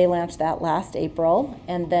 And they launched that last April,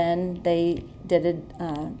 and then they did it,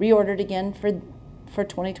 reordered again for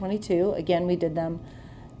 2022. Again, we did them,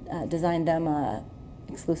 designed them a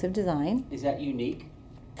exclusive design. Is that unique?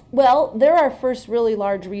 Well, they're our first really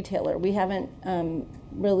large retailer. We haven't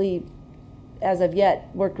really, as of yet,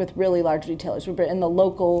 worked with really large retailers. We're in the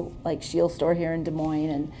local, like, Shield store here in Des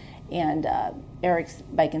Moines, and Eric's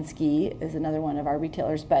Bike and Ski is another one of our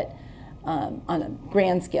retailers. But on a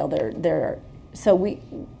grand scale, so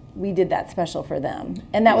we did that special for them,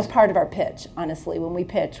 and that was part of our pitch. Honestly, when we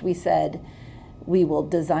pitched, we said we will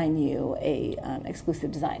design you a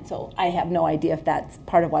exclusive design. So I have no idea if that's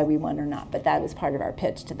part of why we won or not, but that was part of our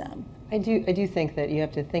pitch to them. I do think that you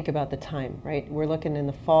have to think about the time, right? We're looking in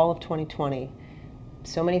the fall of 2020.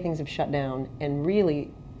 So many things have shut down, and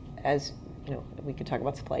really, as you know, we could talk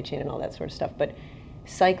about supply chain and all that sort of stuff, but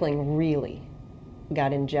cycling really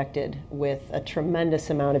got injected with a tremendous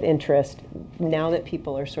amount of interest. Now that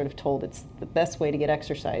people are sort of told it's the best way to get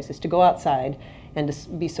exercise is to go outside and to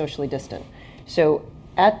be socially distant. So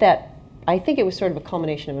at that, I think it was sort of a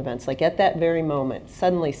culmination of events. Like at that very moment,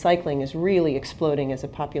 suddenly cycling is really exploding as a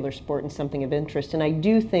popular sport and something of interest. And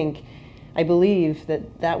I believe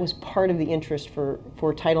that was part of the interest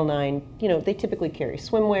for Title IX. You know, they typically carry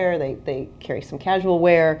swimwear, they carry some casual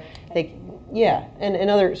wear, and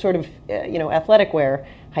other sort of, athletic wear,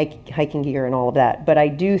 hiking gear and all of that. But I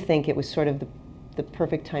do think it was sort of the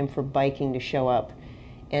perfect time for biking to show up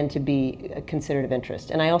and to be considered of interest.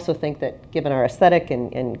 And I also think that given our aesthetic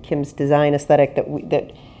and Kim's design aesthetic,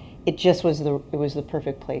 that it just was the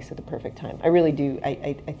perfect place at the perfect time. I really do.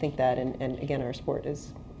 I think that, and again, our sport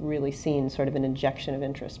has really seen sort of an injection of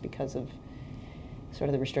interest because of sort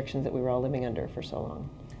of the restrictions that we were all living under for so long.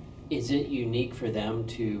 Is it unique for them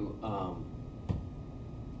to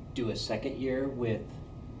do a second year with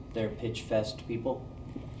their Pitch Fest people?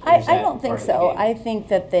 I don't think so. I think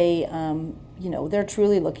that they, they're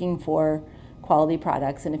truly looking for quality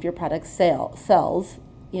products, and if your product sells,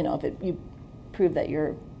 if you prove that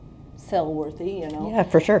you're sell worthy, yeah,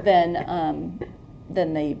 for sure, then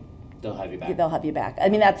they'll have you back. They'll have you back. I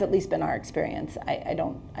mean, that's at least been our experience. I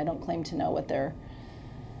don't claim to know what their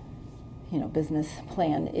business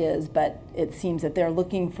plan is, but it seems that they're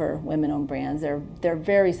looking for women-owned brands. They're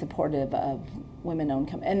very supportive of women-owned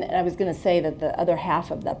and I was going to say that the other half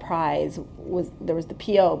of the prize was the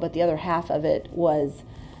PO, but the other half of it was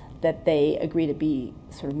that they agree to be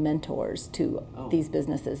sort of mentors to these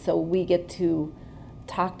businesses. So we get to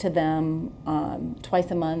talk to them twice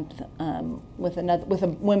a month with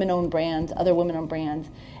a women-owned brands, other women-owned brands,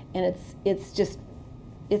 and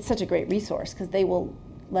it's such a great resource because they will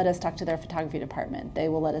let us talk to their photography department. They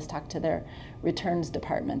will let us talk to their returns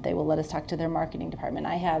department. They will let us talk to their marketing department.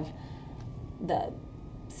 I have the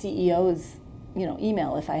CEO's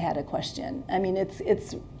email if I had a question. I mean,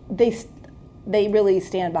 they really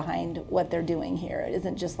stand behind what they're doing here. It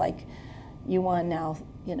isn't just like you won now,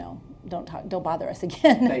 don't bother us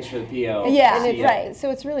again. Thanks for the PO. Yeah, right. So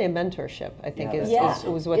it's really a mentorship, I think,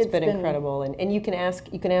 awesome. was what's been incredible. And you can ask,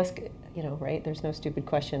 right? There's no stupid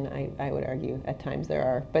question, I would argue. At times there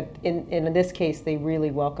are. But in this case, they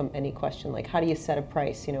really welcome any question. Like, how do you set a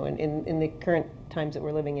price? In the current times that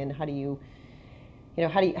we're living in, how do you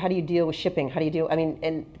deal with shipping? How do you deal? I mean,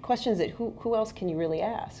 and questions that who else can you really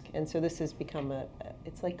ask? And so this has become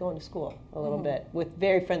it's like going to school a little bit with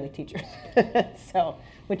very friendly teachers. So,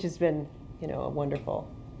 which has been, a wonderful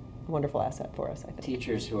asset for us, I think.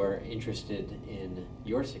 Teachers who are interested in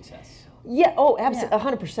your success. Yeah. Oh, absolutely.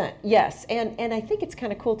 100%. Yes. And I think it's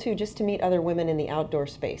kind of cool too, just to meet other women in the outdoor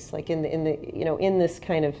space, like in this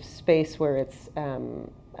kind of space where it's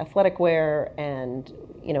athletic wear and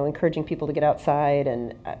encouraging people to get outside,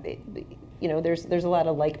 and there's a lot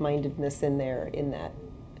of like-mindedness in there in that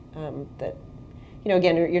that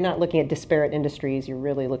again, you're not looking at disparate industries. You're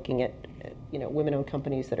really looking at women-owned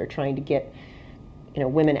companies that are trying to get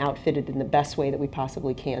women outfitted in the best way that we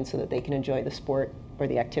possibly can so that they can enjoy the sport or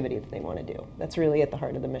the activity that they want to do. That's really at the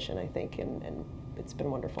heart of the mission, I think, and it's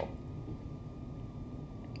been wonderful.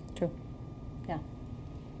 True. Yeah.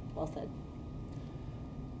 Well said.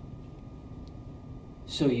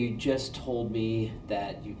 So you just told me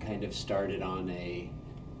that you kind of started on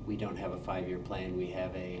we don't have a 5-year plan, we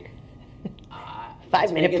have a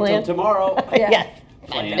 5-minute plan tomorrow. Yes,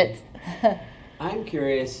 plan. 5 minutes. I'm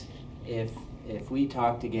curious if we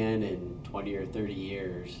talked again in 20 or 30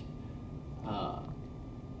 years,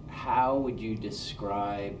 how would you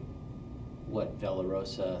describe what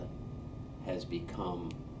Velorosa has become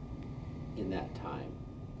in that time?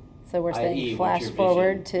 So we're saying flash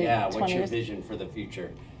forward to 20 years? What's your vision for the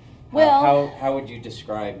future? Well, how would you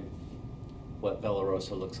describe what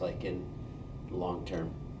Velorosa looks like in the long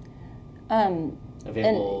term?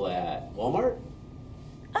 Available at Walmart?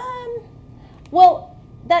 Well,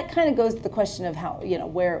 that kind of goes to the question of how,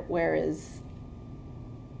 where is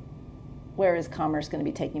commerce going to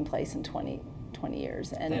be taking place in 20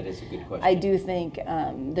 years? And that is a good question. I do think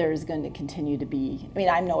there's going to continue to be,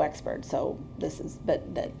 I'm no expert, so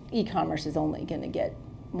but that e-commerce is only going to get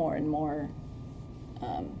more and more,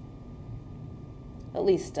 at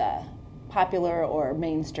least popular or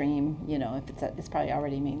mainstream. You know, if it's probably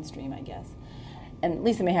already mainstream, I guess. And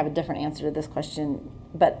Lisa may have a different answer to this question,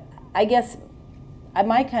 but I guess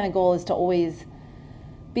my kind of goal is to always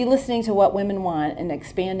be listening to what women want and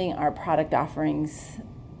expanding our product offerings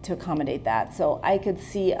to accommodate that. So I could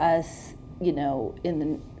see us, you know,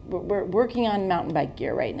 we're working on mountain bike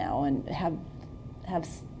gear right now and have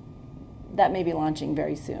that may be launching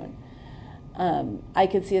very soon. I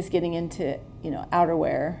could see us getting into, you know,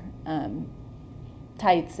 outerwear,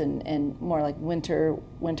 tights and more like winter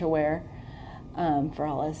wear for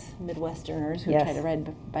all us Midwesterners who try to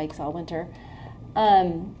ride bikes all winter.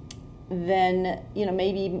 Then, you know,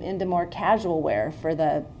 maybe into more casual wear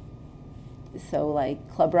so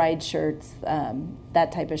like club ride shirts,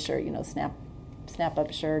 that type of shirt, you know, snap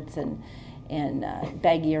up shirts and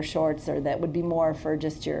baggier shorts, or that would be more for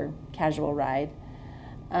just your casual ride.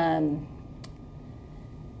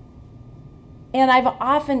 And I've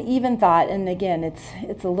often even thought, and again,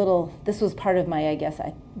 it's a little, this was part of my, I guess,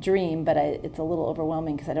 dream, but it's a little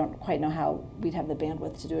overwhelming because I don't quite know how we'd have the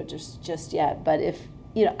bandwidth to do it just yet. But if,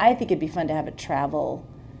 you know, I think it'd be fun to have a travel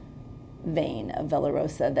vein of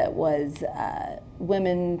Velorosa that was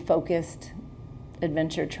women-focused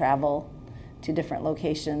adventure travel to different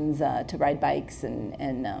locations to ride bikes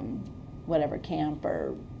and whatever, camp,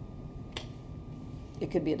 or it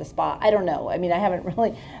could be at a spa. I don't know. I mean, I haven't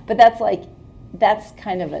really, but that's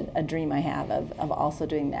kind of a dream I have of also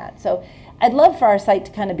doing that. So I'd love for our site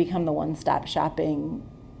to kind of become the one-stop shopping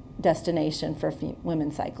destination for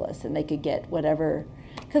women cyclists, and they could get whatever.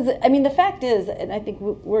 Because, I mean, the fact is, and I think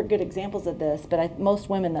we're good examples of this, but most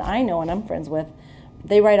women that I know and I'm friends with,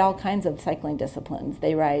 they ride all kinds of cycling disciplines.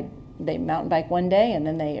 They mountain bike one day, and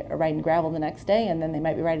then they are riding gravel the next day, and then they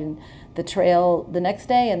might be riding the trail the next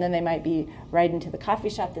day, and then they might be riding to the coffee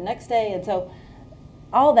shop the next day. And so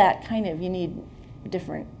all that kind of, you need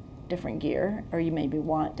different gear, or you maybe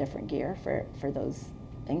want different gear for those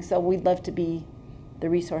things. So we'd love to be the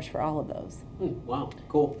resource for all of those. Wow,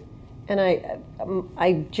 cool. And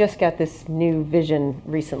I just got this new vision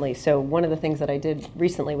recently. So one of the things that I did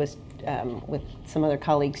recently was, with some other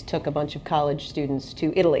colleagues, took a bunch of college students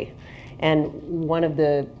to Italy. And one of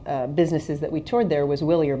the businesses that we toured there was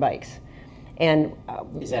Willier Bikes. And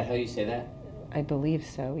is that how you say that? I believe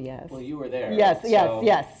so, yes. Well, you were there. Yes. So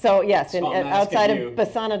yes, so outside of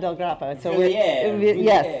Bassano del Grappa. So Willier.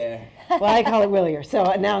 Yes. Well, I call it Willier. So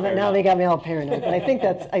now they got me all paranoid, but I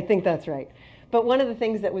think that's right. But one of the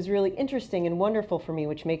things that was really interesting and wonderful for me,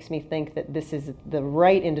 which makes me think that this is the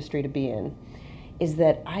right industry to be in, is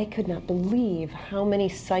that I could not believe how many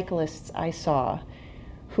cyclists I saw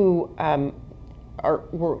who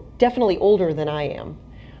were definitely older than I am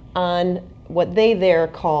on what they there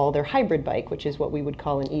call their hybrid bike, which is what we would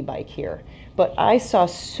call an e-bike here. But I saw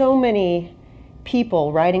so many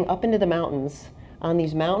people riding up into the mountains on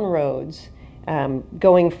these mountain roads,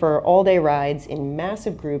 going for all-day rides in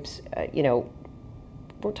massive groups.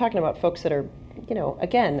 We're talking about folks that are,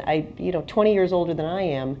 again, 20 years older than I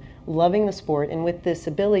am, loving the sport, and with this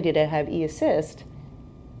ability to have e-assist,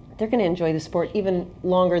 they're going to enjoy the sport even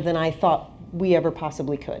longer than I thought we ever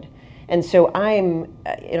possibly could. And so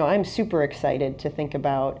I'm super excited to think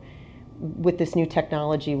about, with this new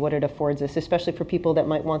technology, what it affords us, especially for people that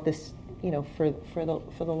might want this, for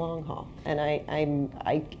the long haul. And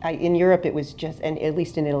I in Europe it was just, and at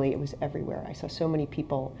least in Italy it was everywhere. I saw so many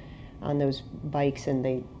people on those bikes, and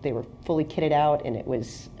they were fully kitted out, and it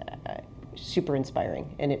was super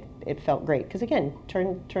inspiring, and it felt great because, again,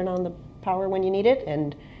 turn on the power when you need it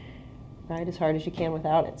and ride as hard as you can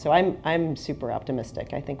without it. So I'm super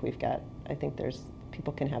optimistic. I think there's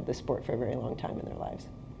people can have this sport for a very long time in their lives.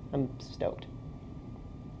 I'm stoked.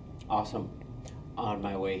 Awesome. On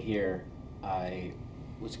my way here, I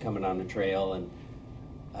was coming on the trail, and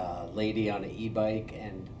a lady on an e-bike,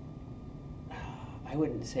 and I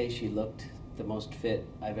wouldn't say she looked the most fit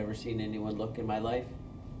I've ever seen anyone look in my life.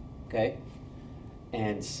 Okay?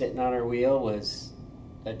 And sitting on her wheel was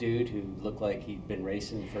a dude who looked like he'd been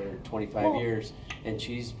racing for 25 years, and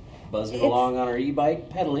she's buzzing along on her e-bike,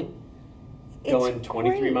 pedaling, going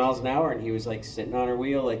 23 miles an hour, and he was like sitting on her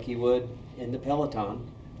wheel like he would in the Peloton.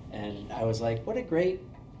 And I was like, what a great,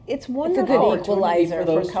 it's wonderful. It's a good equalizer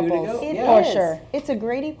for couples. For sure. It's a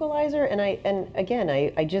great equalizer, and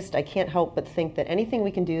I can't help but think that anything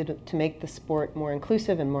we can do to make the sport more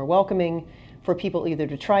inclusive and more welcoming for people either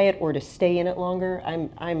to try it or to stay in it longer,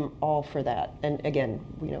 I'm all for that. And again,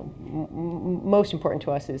 most important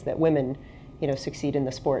to us is that women, succeed in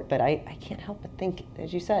the sport. But I can't help but think,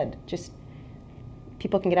 as you said, just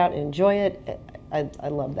people can get out and enjoy it. I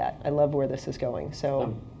love that. I love where this is going.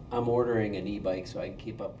 So I'm ordering an e-bike so I can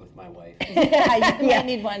keep up with my wife. Yeah, you might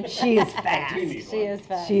need one. She is fast.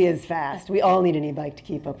 She is fast. We all need an e-bike to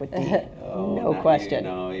keep up with Dee. No question.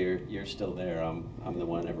 You're still there. I'm the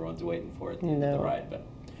one everyone's waiting for at the end of the ride. But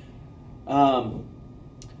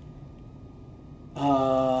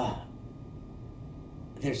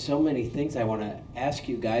there's so many things I want to ask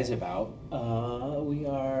you guys about.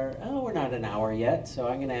 We're not an hour yet, so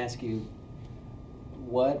I'm going to ask you,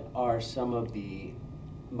 what are some of the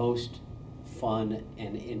most fun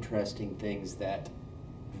and interesting things that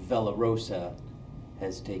Velorosa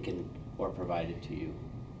has taken or provided to you?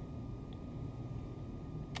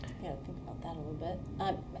 Yeah, think about that a little bit.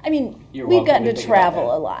 I mean, You're we've welcome gotten to to think about travel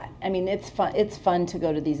that. a lot. I mean, it's fun. It's fun to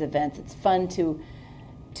go to these events. It's fun to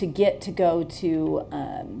get to go to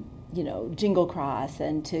Jingle Cross,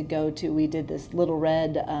 and to go to, we did this Little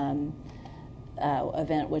Red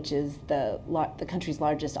event, which is the country's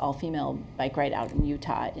largest all-female bike ride out in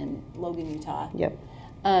Utah, in Logan, Utah. Yep.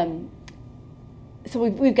 So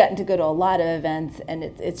we've gotten to go to a lot of events, and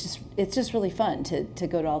it's just really fun to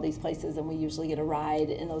go to all these places, and we usually get a ride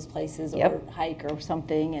in those places, or hike or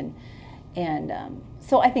something, and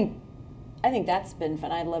so I think that's been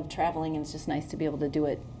fun. I love traveling, and it's just nice to be able to do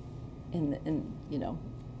it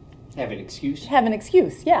Have an excuse? Have an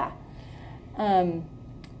excuse, yeah. And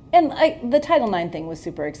the Title IX thing was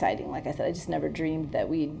super exciting. Like I said, I just never dreamed that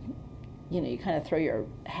we'd, you kind of throw your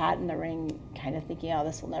hat in the ring, kind of thinking, oh,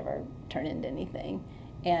 this will never turn into anything.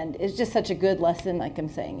 And it's just such a good lesson. Like I'm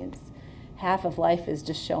saying, it's half of life is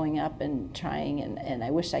just showing up and trying. And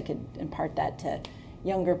I wish I could impart that to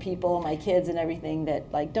younger people, my kids and everything,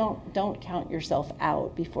 that like, don't count yourself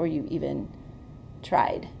out before you even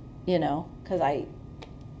tried, because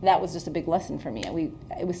that was just a big lesson for me.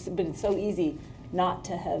 But it's so easy not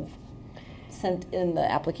to have sent in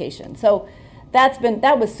the application. So that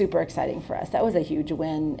was super exciting for us. That was a huge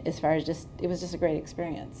win as far as it was just a great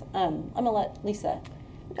experience. I'm gonna let Lisa.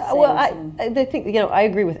 Well, I think I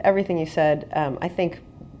agree with everything you said. I think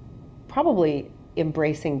probably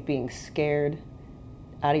embracing being scared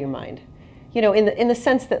out of your mind. In the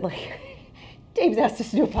sense that like. Dave's asked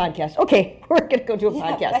us to do a podcast. Okay, we're going to go do a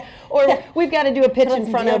podcast, right. Or we've got to do a pitch in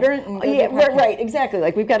front of. Right, exactly.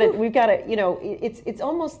 Like we've got to. It's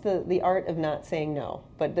almost the art of not saying no,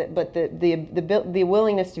 but the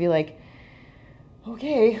willingness to be like,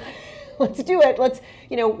 okay, let's do it. Let's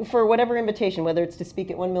for whatever invitation, whether it's to speak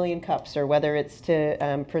at 1 Million Cups, or whether it's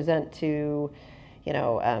to present to,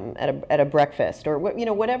 at a breakfast, or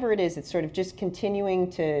whatever it is. It's sort of just continuing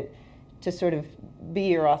to sort of be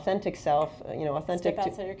your authentic self, authentic. Step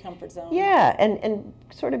outside your comfort zone. Yeah, and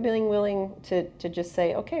sort of being willing to just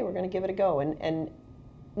say, okay, we're going to give it a go, and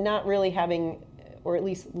not really having, or at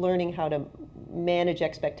least learning how to manage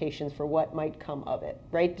expectations for what might come of it,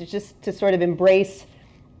 right? To sort of embrace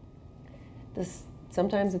this.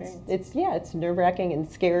 Sometimes it's nerve-wracking and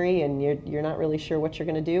scary, and you're not really sure what you're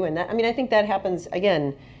going to do, and that, I think that happens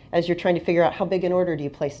again as you're trying to figure out how big an order do you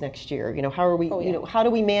place next year. How are we? How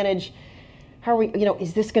do we manage? How are we?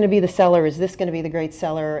 Is this going to be the seller? Is this going to be the great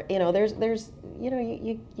seller? There's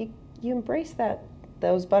you embrace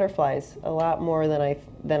those butterflies a lot more than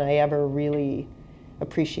I ever really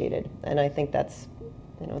appreciated, and I think that's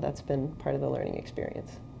been part of the learning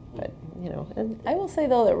experience. But and I will say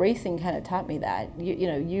though that racing kind of taught me that.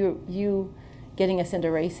 You getting us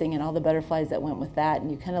into racing and all the butterflies that went with that,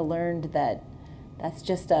 and you kind of learned that that's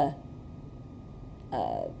just a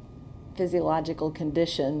physiological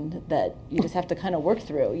condition that you just have to kind of work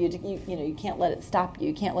through. You can't let it stop you.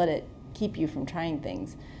 You can't let it keep you from trying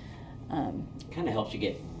things. Kind of helps you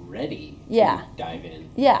get ready to dive in.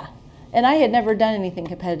 Yeah. And I had never done anything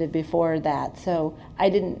competitive before that, so I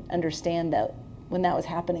didn't understand that. When that was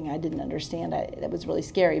happening, I didn't understand. That was really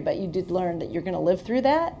scary. But you did learn that you're going to live through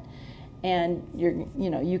that, and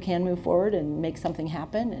you can move forward and make something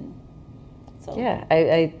happen. And so yeah,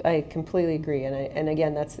 I completely agree. And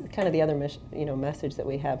again, that's kind of the other message that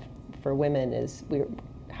we have for women is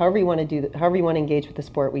however you want to engage with the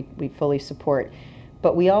sport, we fully support.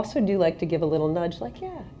 But we also do like to give a little nudge, like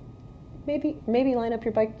maybe line up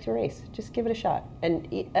your bike to race. Just give it a shot. And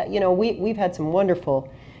we've had some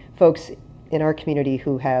wonderful folks in our community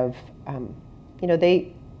who have,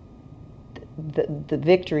 the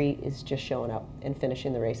victory is just showing up and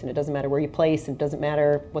finishing the race, and it doesn't matter where you place, and it doesn't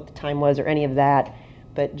matter what the time was or any of that,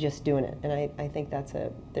 but just doing it. And I think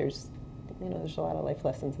there's a lot of life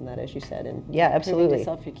lessons in that, as you said, and yeah, absolutely. Prove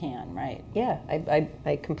yourself you can, right? Yeah,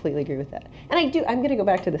 I completely agree with that. And I'm going to go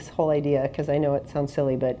back to this whole idea because I know it sounds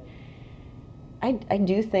silly, but I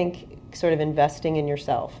do think sort of investing in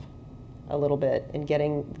yourself a little bit, and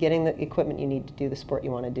getting the equipment you need to do the sport you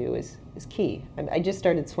want to do is key. I just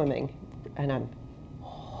started swimming, and I'm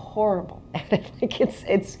horrible at it. Like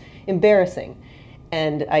it's embarrassing.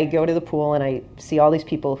 And I go to the pool and I see all these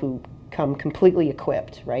people who come completely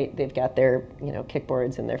equipped, right? They've got their,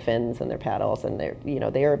 kickboards and their fins and their paddles, and they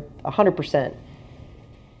are 100%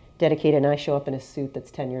 dedicated. And I show up in a suit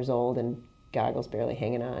that's 10 years old and goggles barely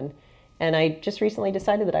hanging on. And I just recently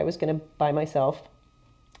decided that I was going to buy myself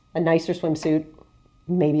a nicer swimsuit,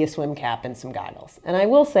 maybe a swim cap and some goggles. And I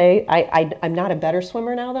will say, I'm not a better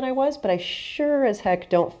swimmer now than I was, but I sure as heck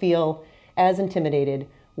don't feel as intimidated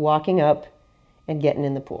walking up and getting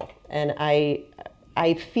in the pool. And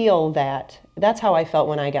I feel that's how I felt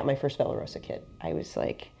when I got my first Velorosa kit. I was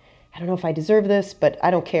like, I don't know if I deserve this, but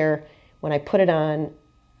I don't care. When I put it on,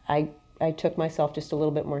 I took myself just a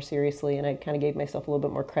little bit more seriously, and I kind of gave myself a little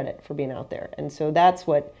bit more credit for being out there. And so that's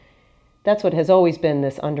what has always been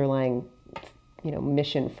this underlying,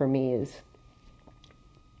 mission for me is,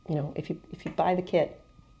 if you buy the kit,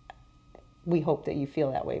 we hope that you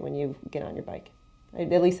feel that way when you get on your bike.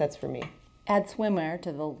 At least that's for me. Add swimwear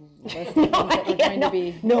to the list of things that we're going to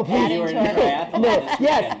be adding to our...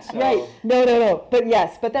 Yes, so. Right. No. But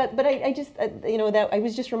yes, but I just, that I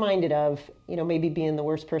was just reminded of, maybe being the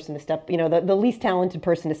worst person to step, the least talented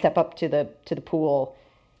person to step up to the pool.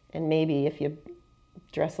 And maybe if you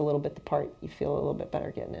dress a little bit the part, you feel a little bit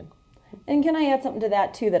better getting in. And can I add something to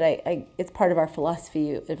that too, that it's part of our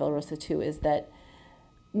philosophy at Velorosa too, is that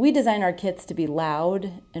we design our kits to be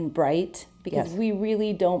loud and bright because we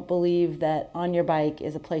really don't believe that on your bike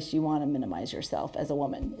is a place you want to minimize yourself as a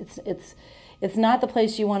woman. It's not the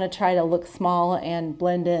place you want to try to look small and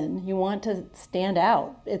blend in. You want to stand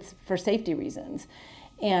out. It's for safety reasons.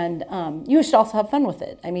 And you should also have fun with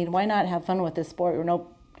it. I mean, why not have fun with this sport?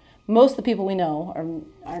 Most of the people we know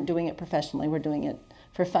aren't doing it professionally. We're doing it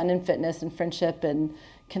for fun and fitness and friendship and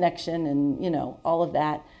connection and, all of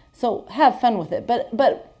that. So have fun with it.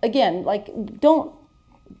 But again,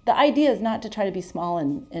 the idea is not to try to be small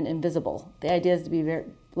and invisible. The idea is to be very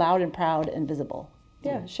loud and proud and visible.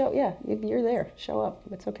 Yeah, you're there. Show up.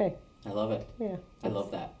 It's okay. I love it. Yeah. I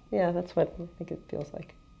love that. Yeah, that's what I think it feels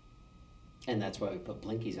like. And that's why we put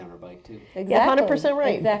blinkies on our bike too. Exactly. Yeah, 100%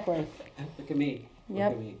 right. Exactly. Look at me. Yep.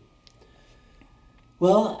 Look at me.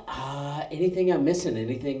 Well, anything I'm missing?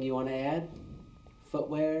 Anything you want to add?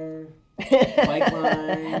 Footwear? Bike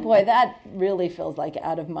line? Boy, that really feels like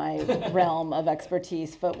out of my realm of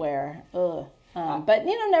expertise, footwear. Ugh. But,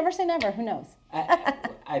 never say never. Who knows?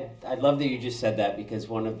 I love that you just said that, because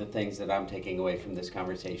one of the things that I'm taking away from this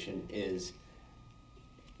conversation is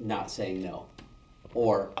not saying no,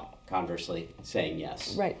 or conversely, saying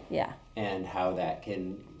yes. Right. Yeah. And how that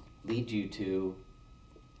can lead you to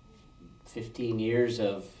 15 years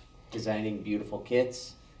of designing beautiful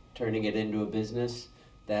kits, turning it into a business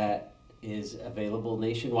that is available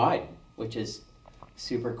nationwide, which is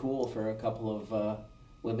super cool for a couple of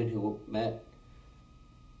women who met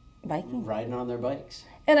Biking. Riding on their bikes.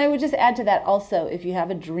 And I would just add to that also, if you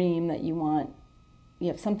have a dream that you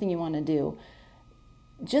have something you want to do,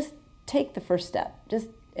 just take the first step.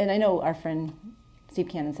 And I know our friend Steve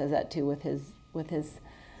Cannon says that too with his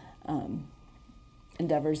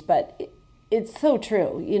endeavors, but it's so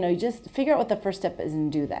true. You just figure out what the first step is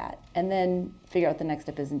and do that, and then figure out what the next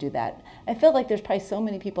step is and do that. I feel like there's probably so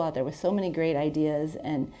many people out there with so many great ideas,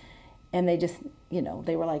 and they just,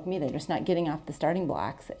 they were like me. They're just not getting off the starting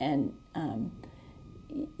blocks, and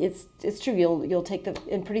it's true. You'll take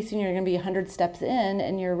and pretty soon you're going to be 100 steps in,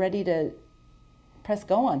 and you're ready to press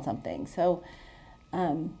go on something. So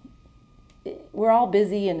we're all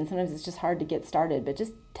busy, and sometimes it's just hard to get started. But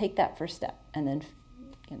just take that first step, and then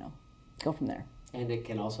go from there. And it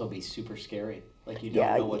can also be super scary. Like you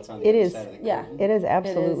don't know what's on the other side of the curtain. Yeah, it is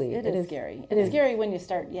absolutely. It is scary. It's scary when you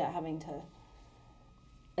start, having to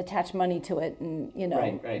attach money to it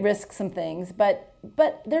and risk some things. But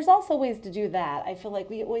there's also ways to do that. I feel like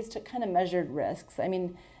we always took kind of measured risks. I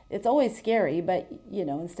mean, it's always scary, but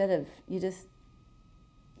instead of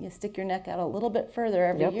you stick your neck out a little bit further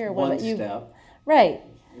every year. One step. Right.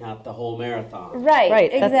 Not the whole marathon.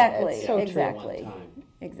 Right. Exactly. That's so exactly. True.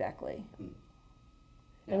 Exactly.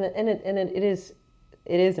 Yeah. And it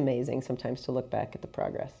is amazing sometimes to look back at the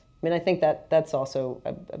progress. I mean, I think that's also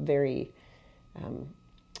a very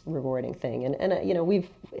rewarding thing. And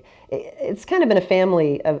it's kind of been a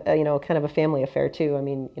family of kind of a family affair too. I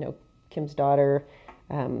mean, Kim's daughter,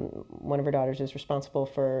 one of her daughters is responsible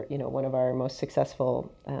for one of our most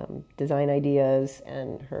successful design ideas,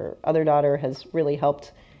 and her other daughter has really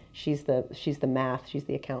helped. She's the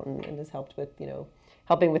accountant, and has helped with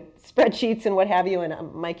helping with spreadsheets and what have you.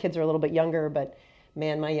 And my kids are a little bit younger, but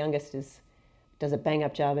man, my youngest does a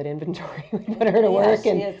bang-up job at inventory. We put her to work, she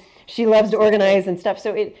and is. she loves to organize and stuff.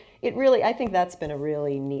 So it really, I think that's been a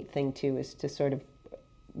really neat thing too, is to sort of,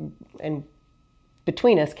 and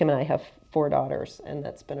between us, Kim and I have 4 daughters, and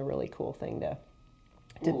that's been a really cool thing to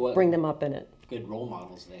bring them up in it. Good role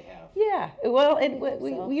models they have. Yeah, well,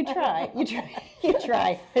 you try.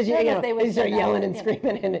 As you start yelling and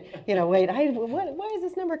screaming, and wait, why is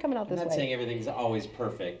this number coming out this way? I'm not saying everything's always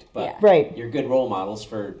perfect, but right. You're good role models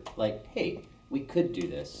for like, hey, we could do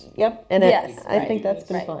this. Yep, and I think that's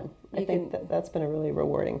been Right. fun. I think that's been a really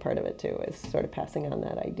rewarding part of it too, is sort of passing on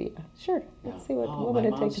that idea. Sure, let's see what would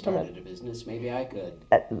it take to come up. started a business, maybe I could.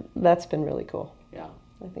 That's been really cool. Yeah,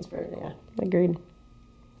 I think very cool. Yeah, agreed.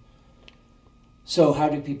 So how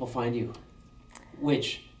do people find you?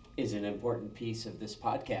 Which is an important piece of this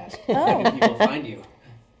podcast. Oh. How do people find you?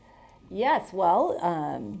 Yes, well,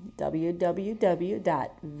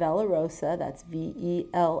 www.velorosa, that's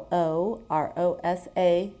VELOROSA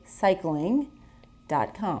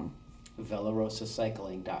cycling.com.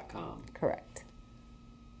 Velorosacycling.com. Correct.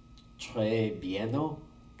 Très bieno?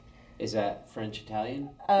 Is that French-Italian?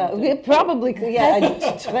 Probably, yeah.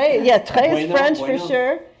 Très is French for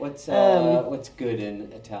sure. What's good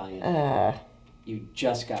in Italian? You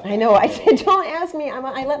just got. I know. Don't ask me.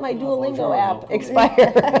 I let my Duolingo app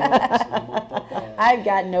expire. I've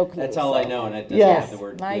got no clue. That's all I know, and it doesn't Yes. have the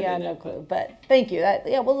word I good got in no it, clue, but thank you.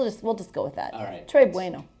 We'll just go with that. All right. Tres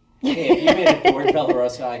bueno. Hey, if you made it the word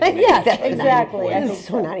Velorosa, I can make Yes, it. exactly.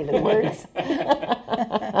 We're not even words.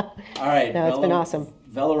 All right. No, it's been awesome.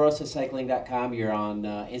 Velorosacycling.com. You're on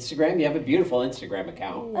Instagram. You have a beautiful Instagram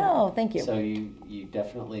account. Oh, thank you. So you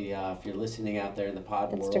definitely, if you're listening out there in the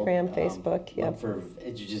pod world, Instagram, Facebook, look for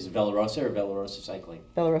it's just Velorosa or Velorosa Cycling.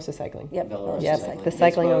 Velorosa Cycling. Yep. Velorosa Yes, Cycling. the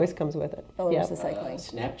cycling Facebook, always comes with it. Velorosa Yep. cycling.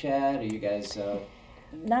 Snapchat. Are you guys?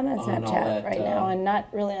 Not on all Snapchat that, right now, and not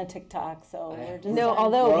really on TikTok. So we're just No, we're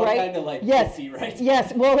although all right, kind of like yes, 50, right?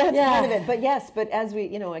 yes. Well, that's Yeah. part of it. But yes, but as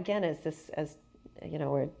we, again, as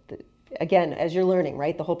again, as you're learning,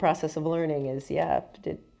 right? The whole process of learning is,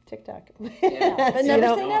 did TikTok. Yeah. But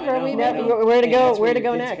never say never. We never. Where to Hey, go? that's Where to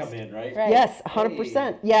your go kids next? Come in, right? Right. Yes,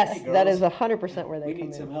 100%. Hey, Yes, hey, that girls. is 100% where they We come need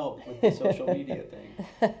in. some help with the social media thing.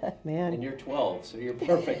 Man, And you're 12, so you're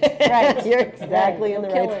perfect. Right. you're exactly in the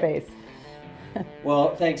right Killer. space.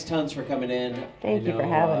 Well, thanks tons for coming in. Thank you for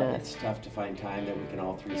having us. It's tough to find time that we can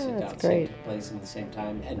all three sit that's down, great. same place at the same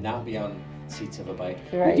time, and not be on seats of a bike.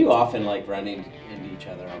 Right. We do often like running into each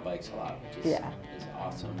other on bikes a lot, which is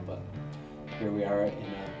awesome. But here we are in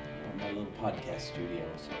my little podcast studio.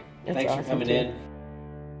 So That's thanks for awesome, coming too. in.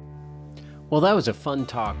 Well, that was a fun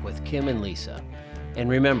talk with Kim and Lisa. And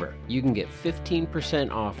remember, you can get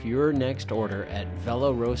 15% off your next order at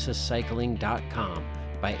velorosacycling.com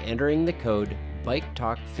by entering the code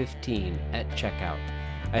BikeTalk15 at checkout.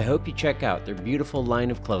 I hope you check out their beautiful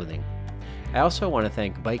line of clothing. I also want to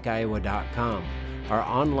thank BikeIowa.com, our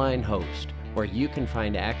online host, where you can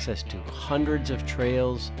find access to hundreds of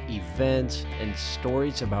trails, events, and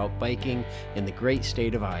stories about biking in the great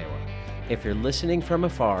state of Iowa. If you're listening from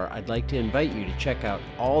afar, I'd like to invite you to check out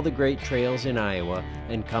all the great trails in Iowa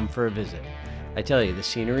and come for a visit. I tell you, the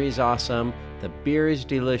scenery is awesome, the beer is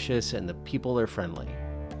delicious, and the people are friendly.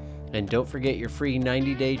 And don't forget your free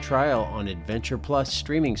 90-day trial on Adventure Plus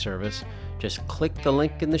streaming service. Just click the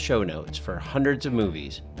link in the show notes for hundreds of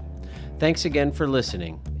movies. Thanks again for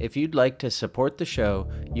listening. If you'd like to support the show,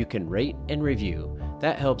 you can rate and review.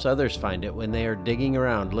 That helps others find it when they are digging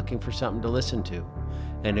around looking for something to listen to.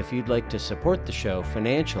 And if you'd like to support the show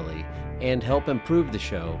financially and help improve the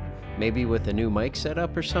show, maybe with a new mic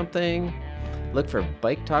setup or something, look for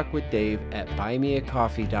Bike Talk with Dave at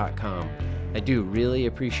buymeacoffee.com. I do really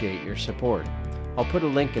appreciate your support. I'll put a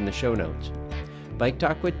link in the show notes. Bike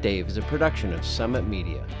Talk with Dave is a production of Summit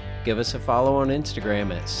Media. Give us a follow on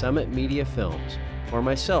Instagram at Summit Media Films, or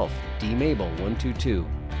myself, dmabel122.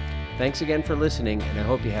 Thanks again for listening, and I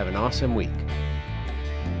hope you have an awesome week.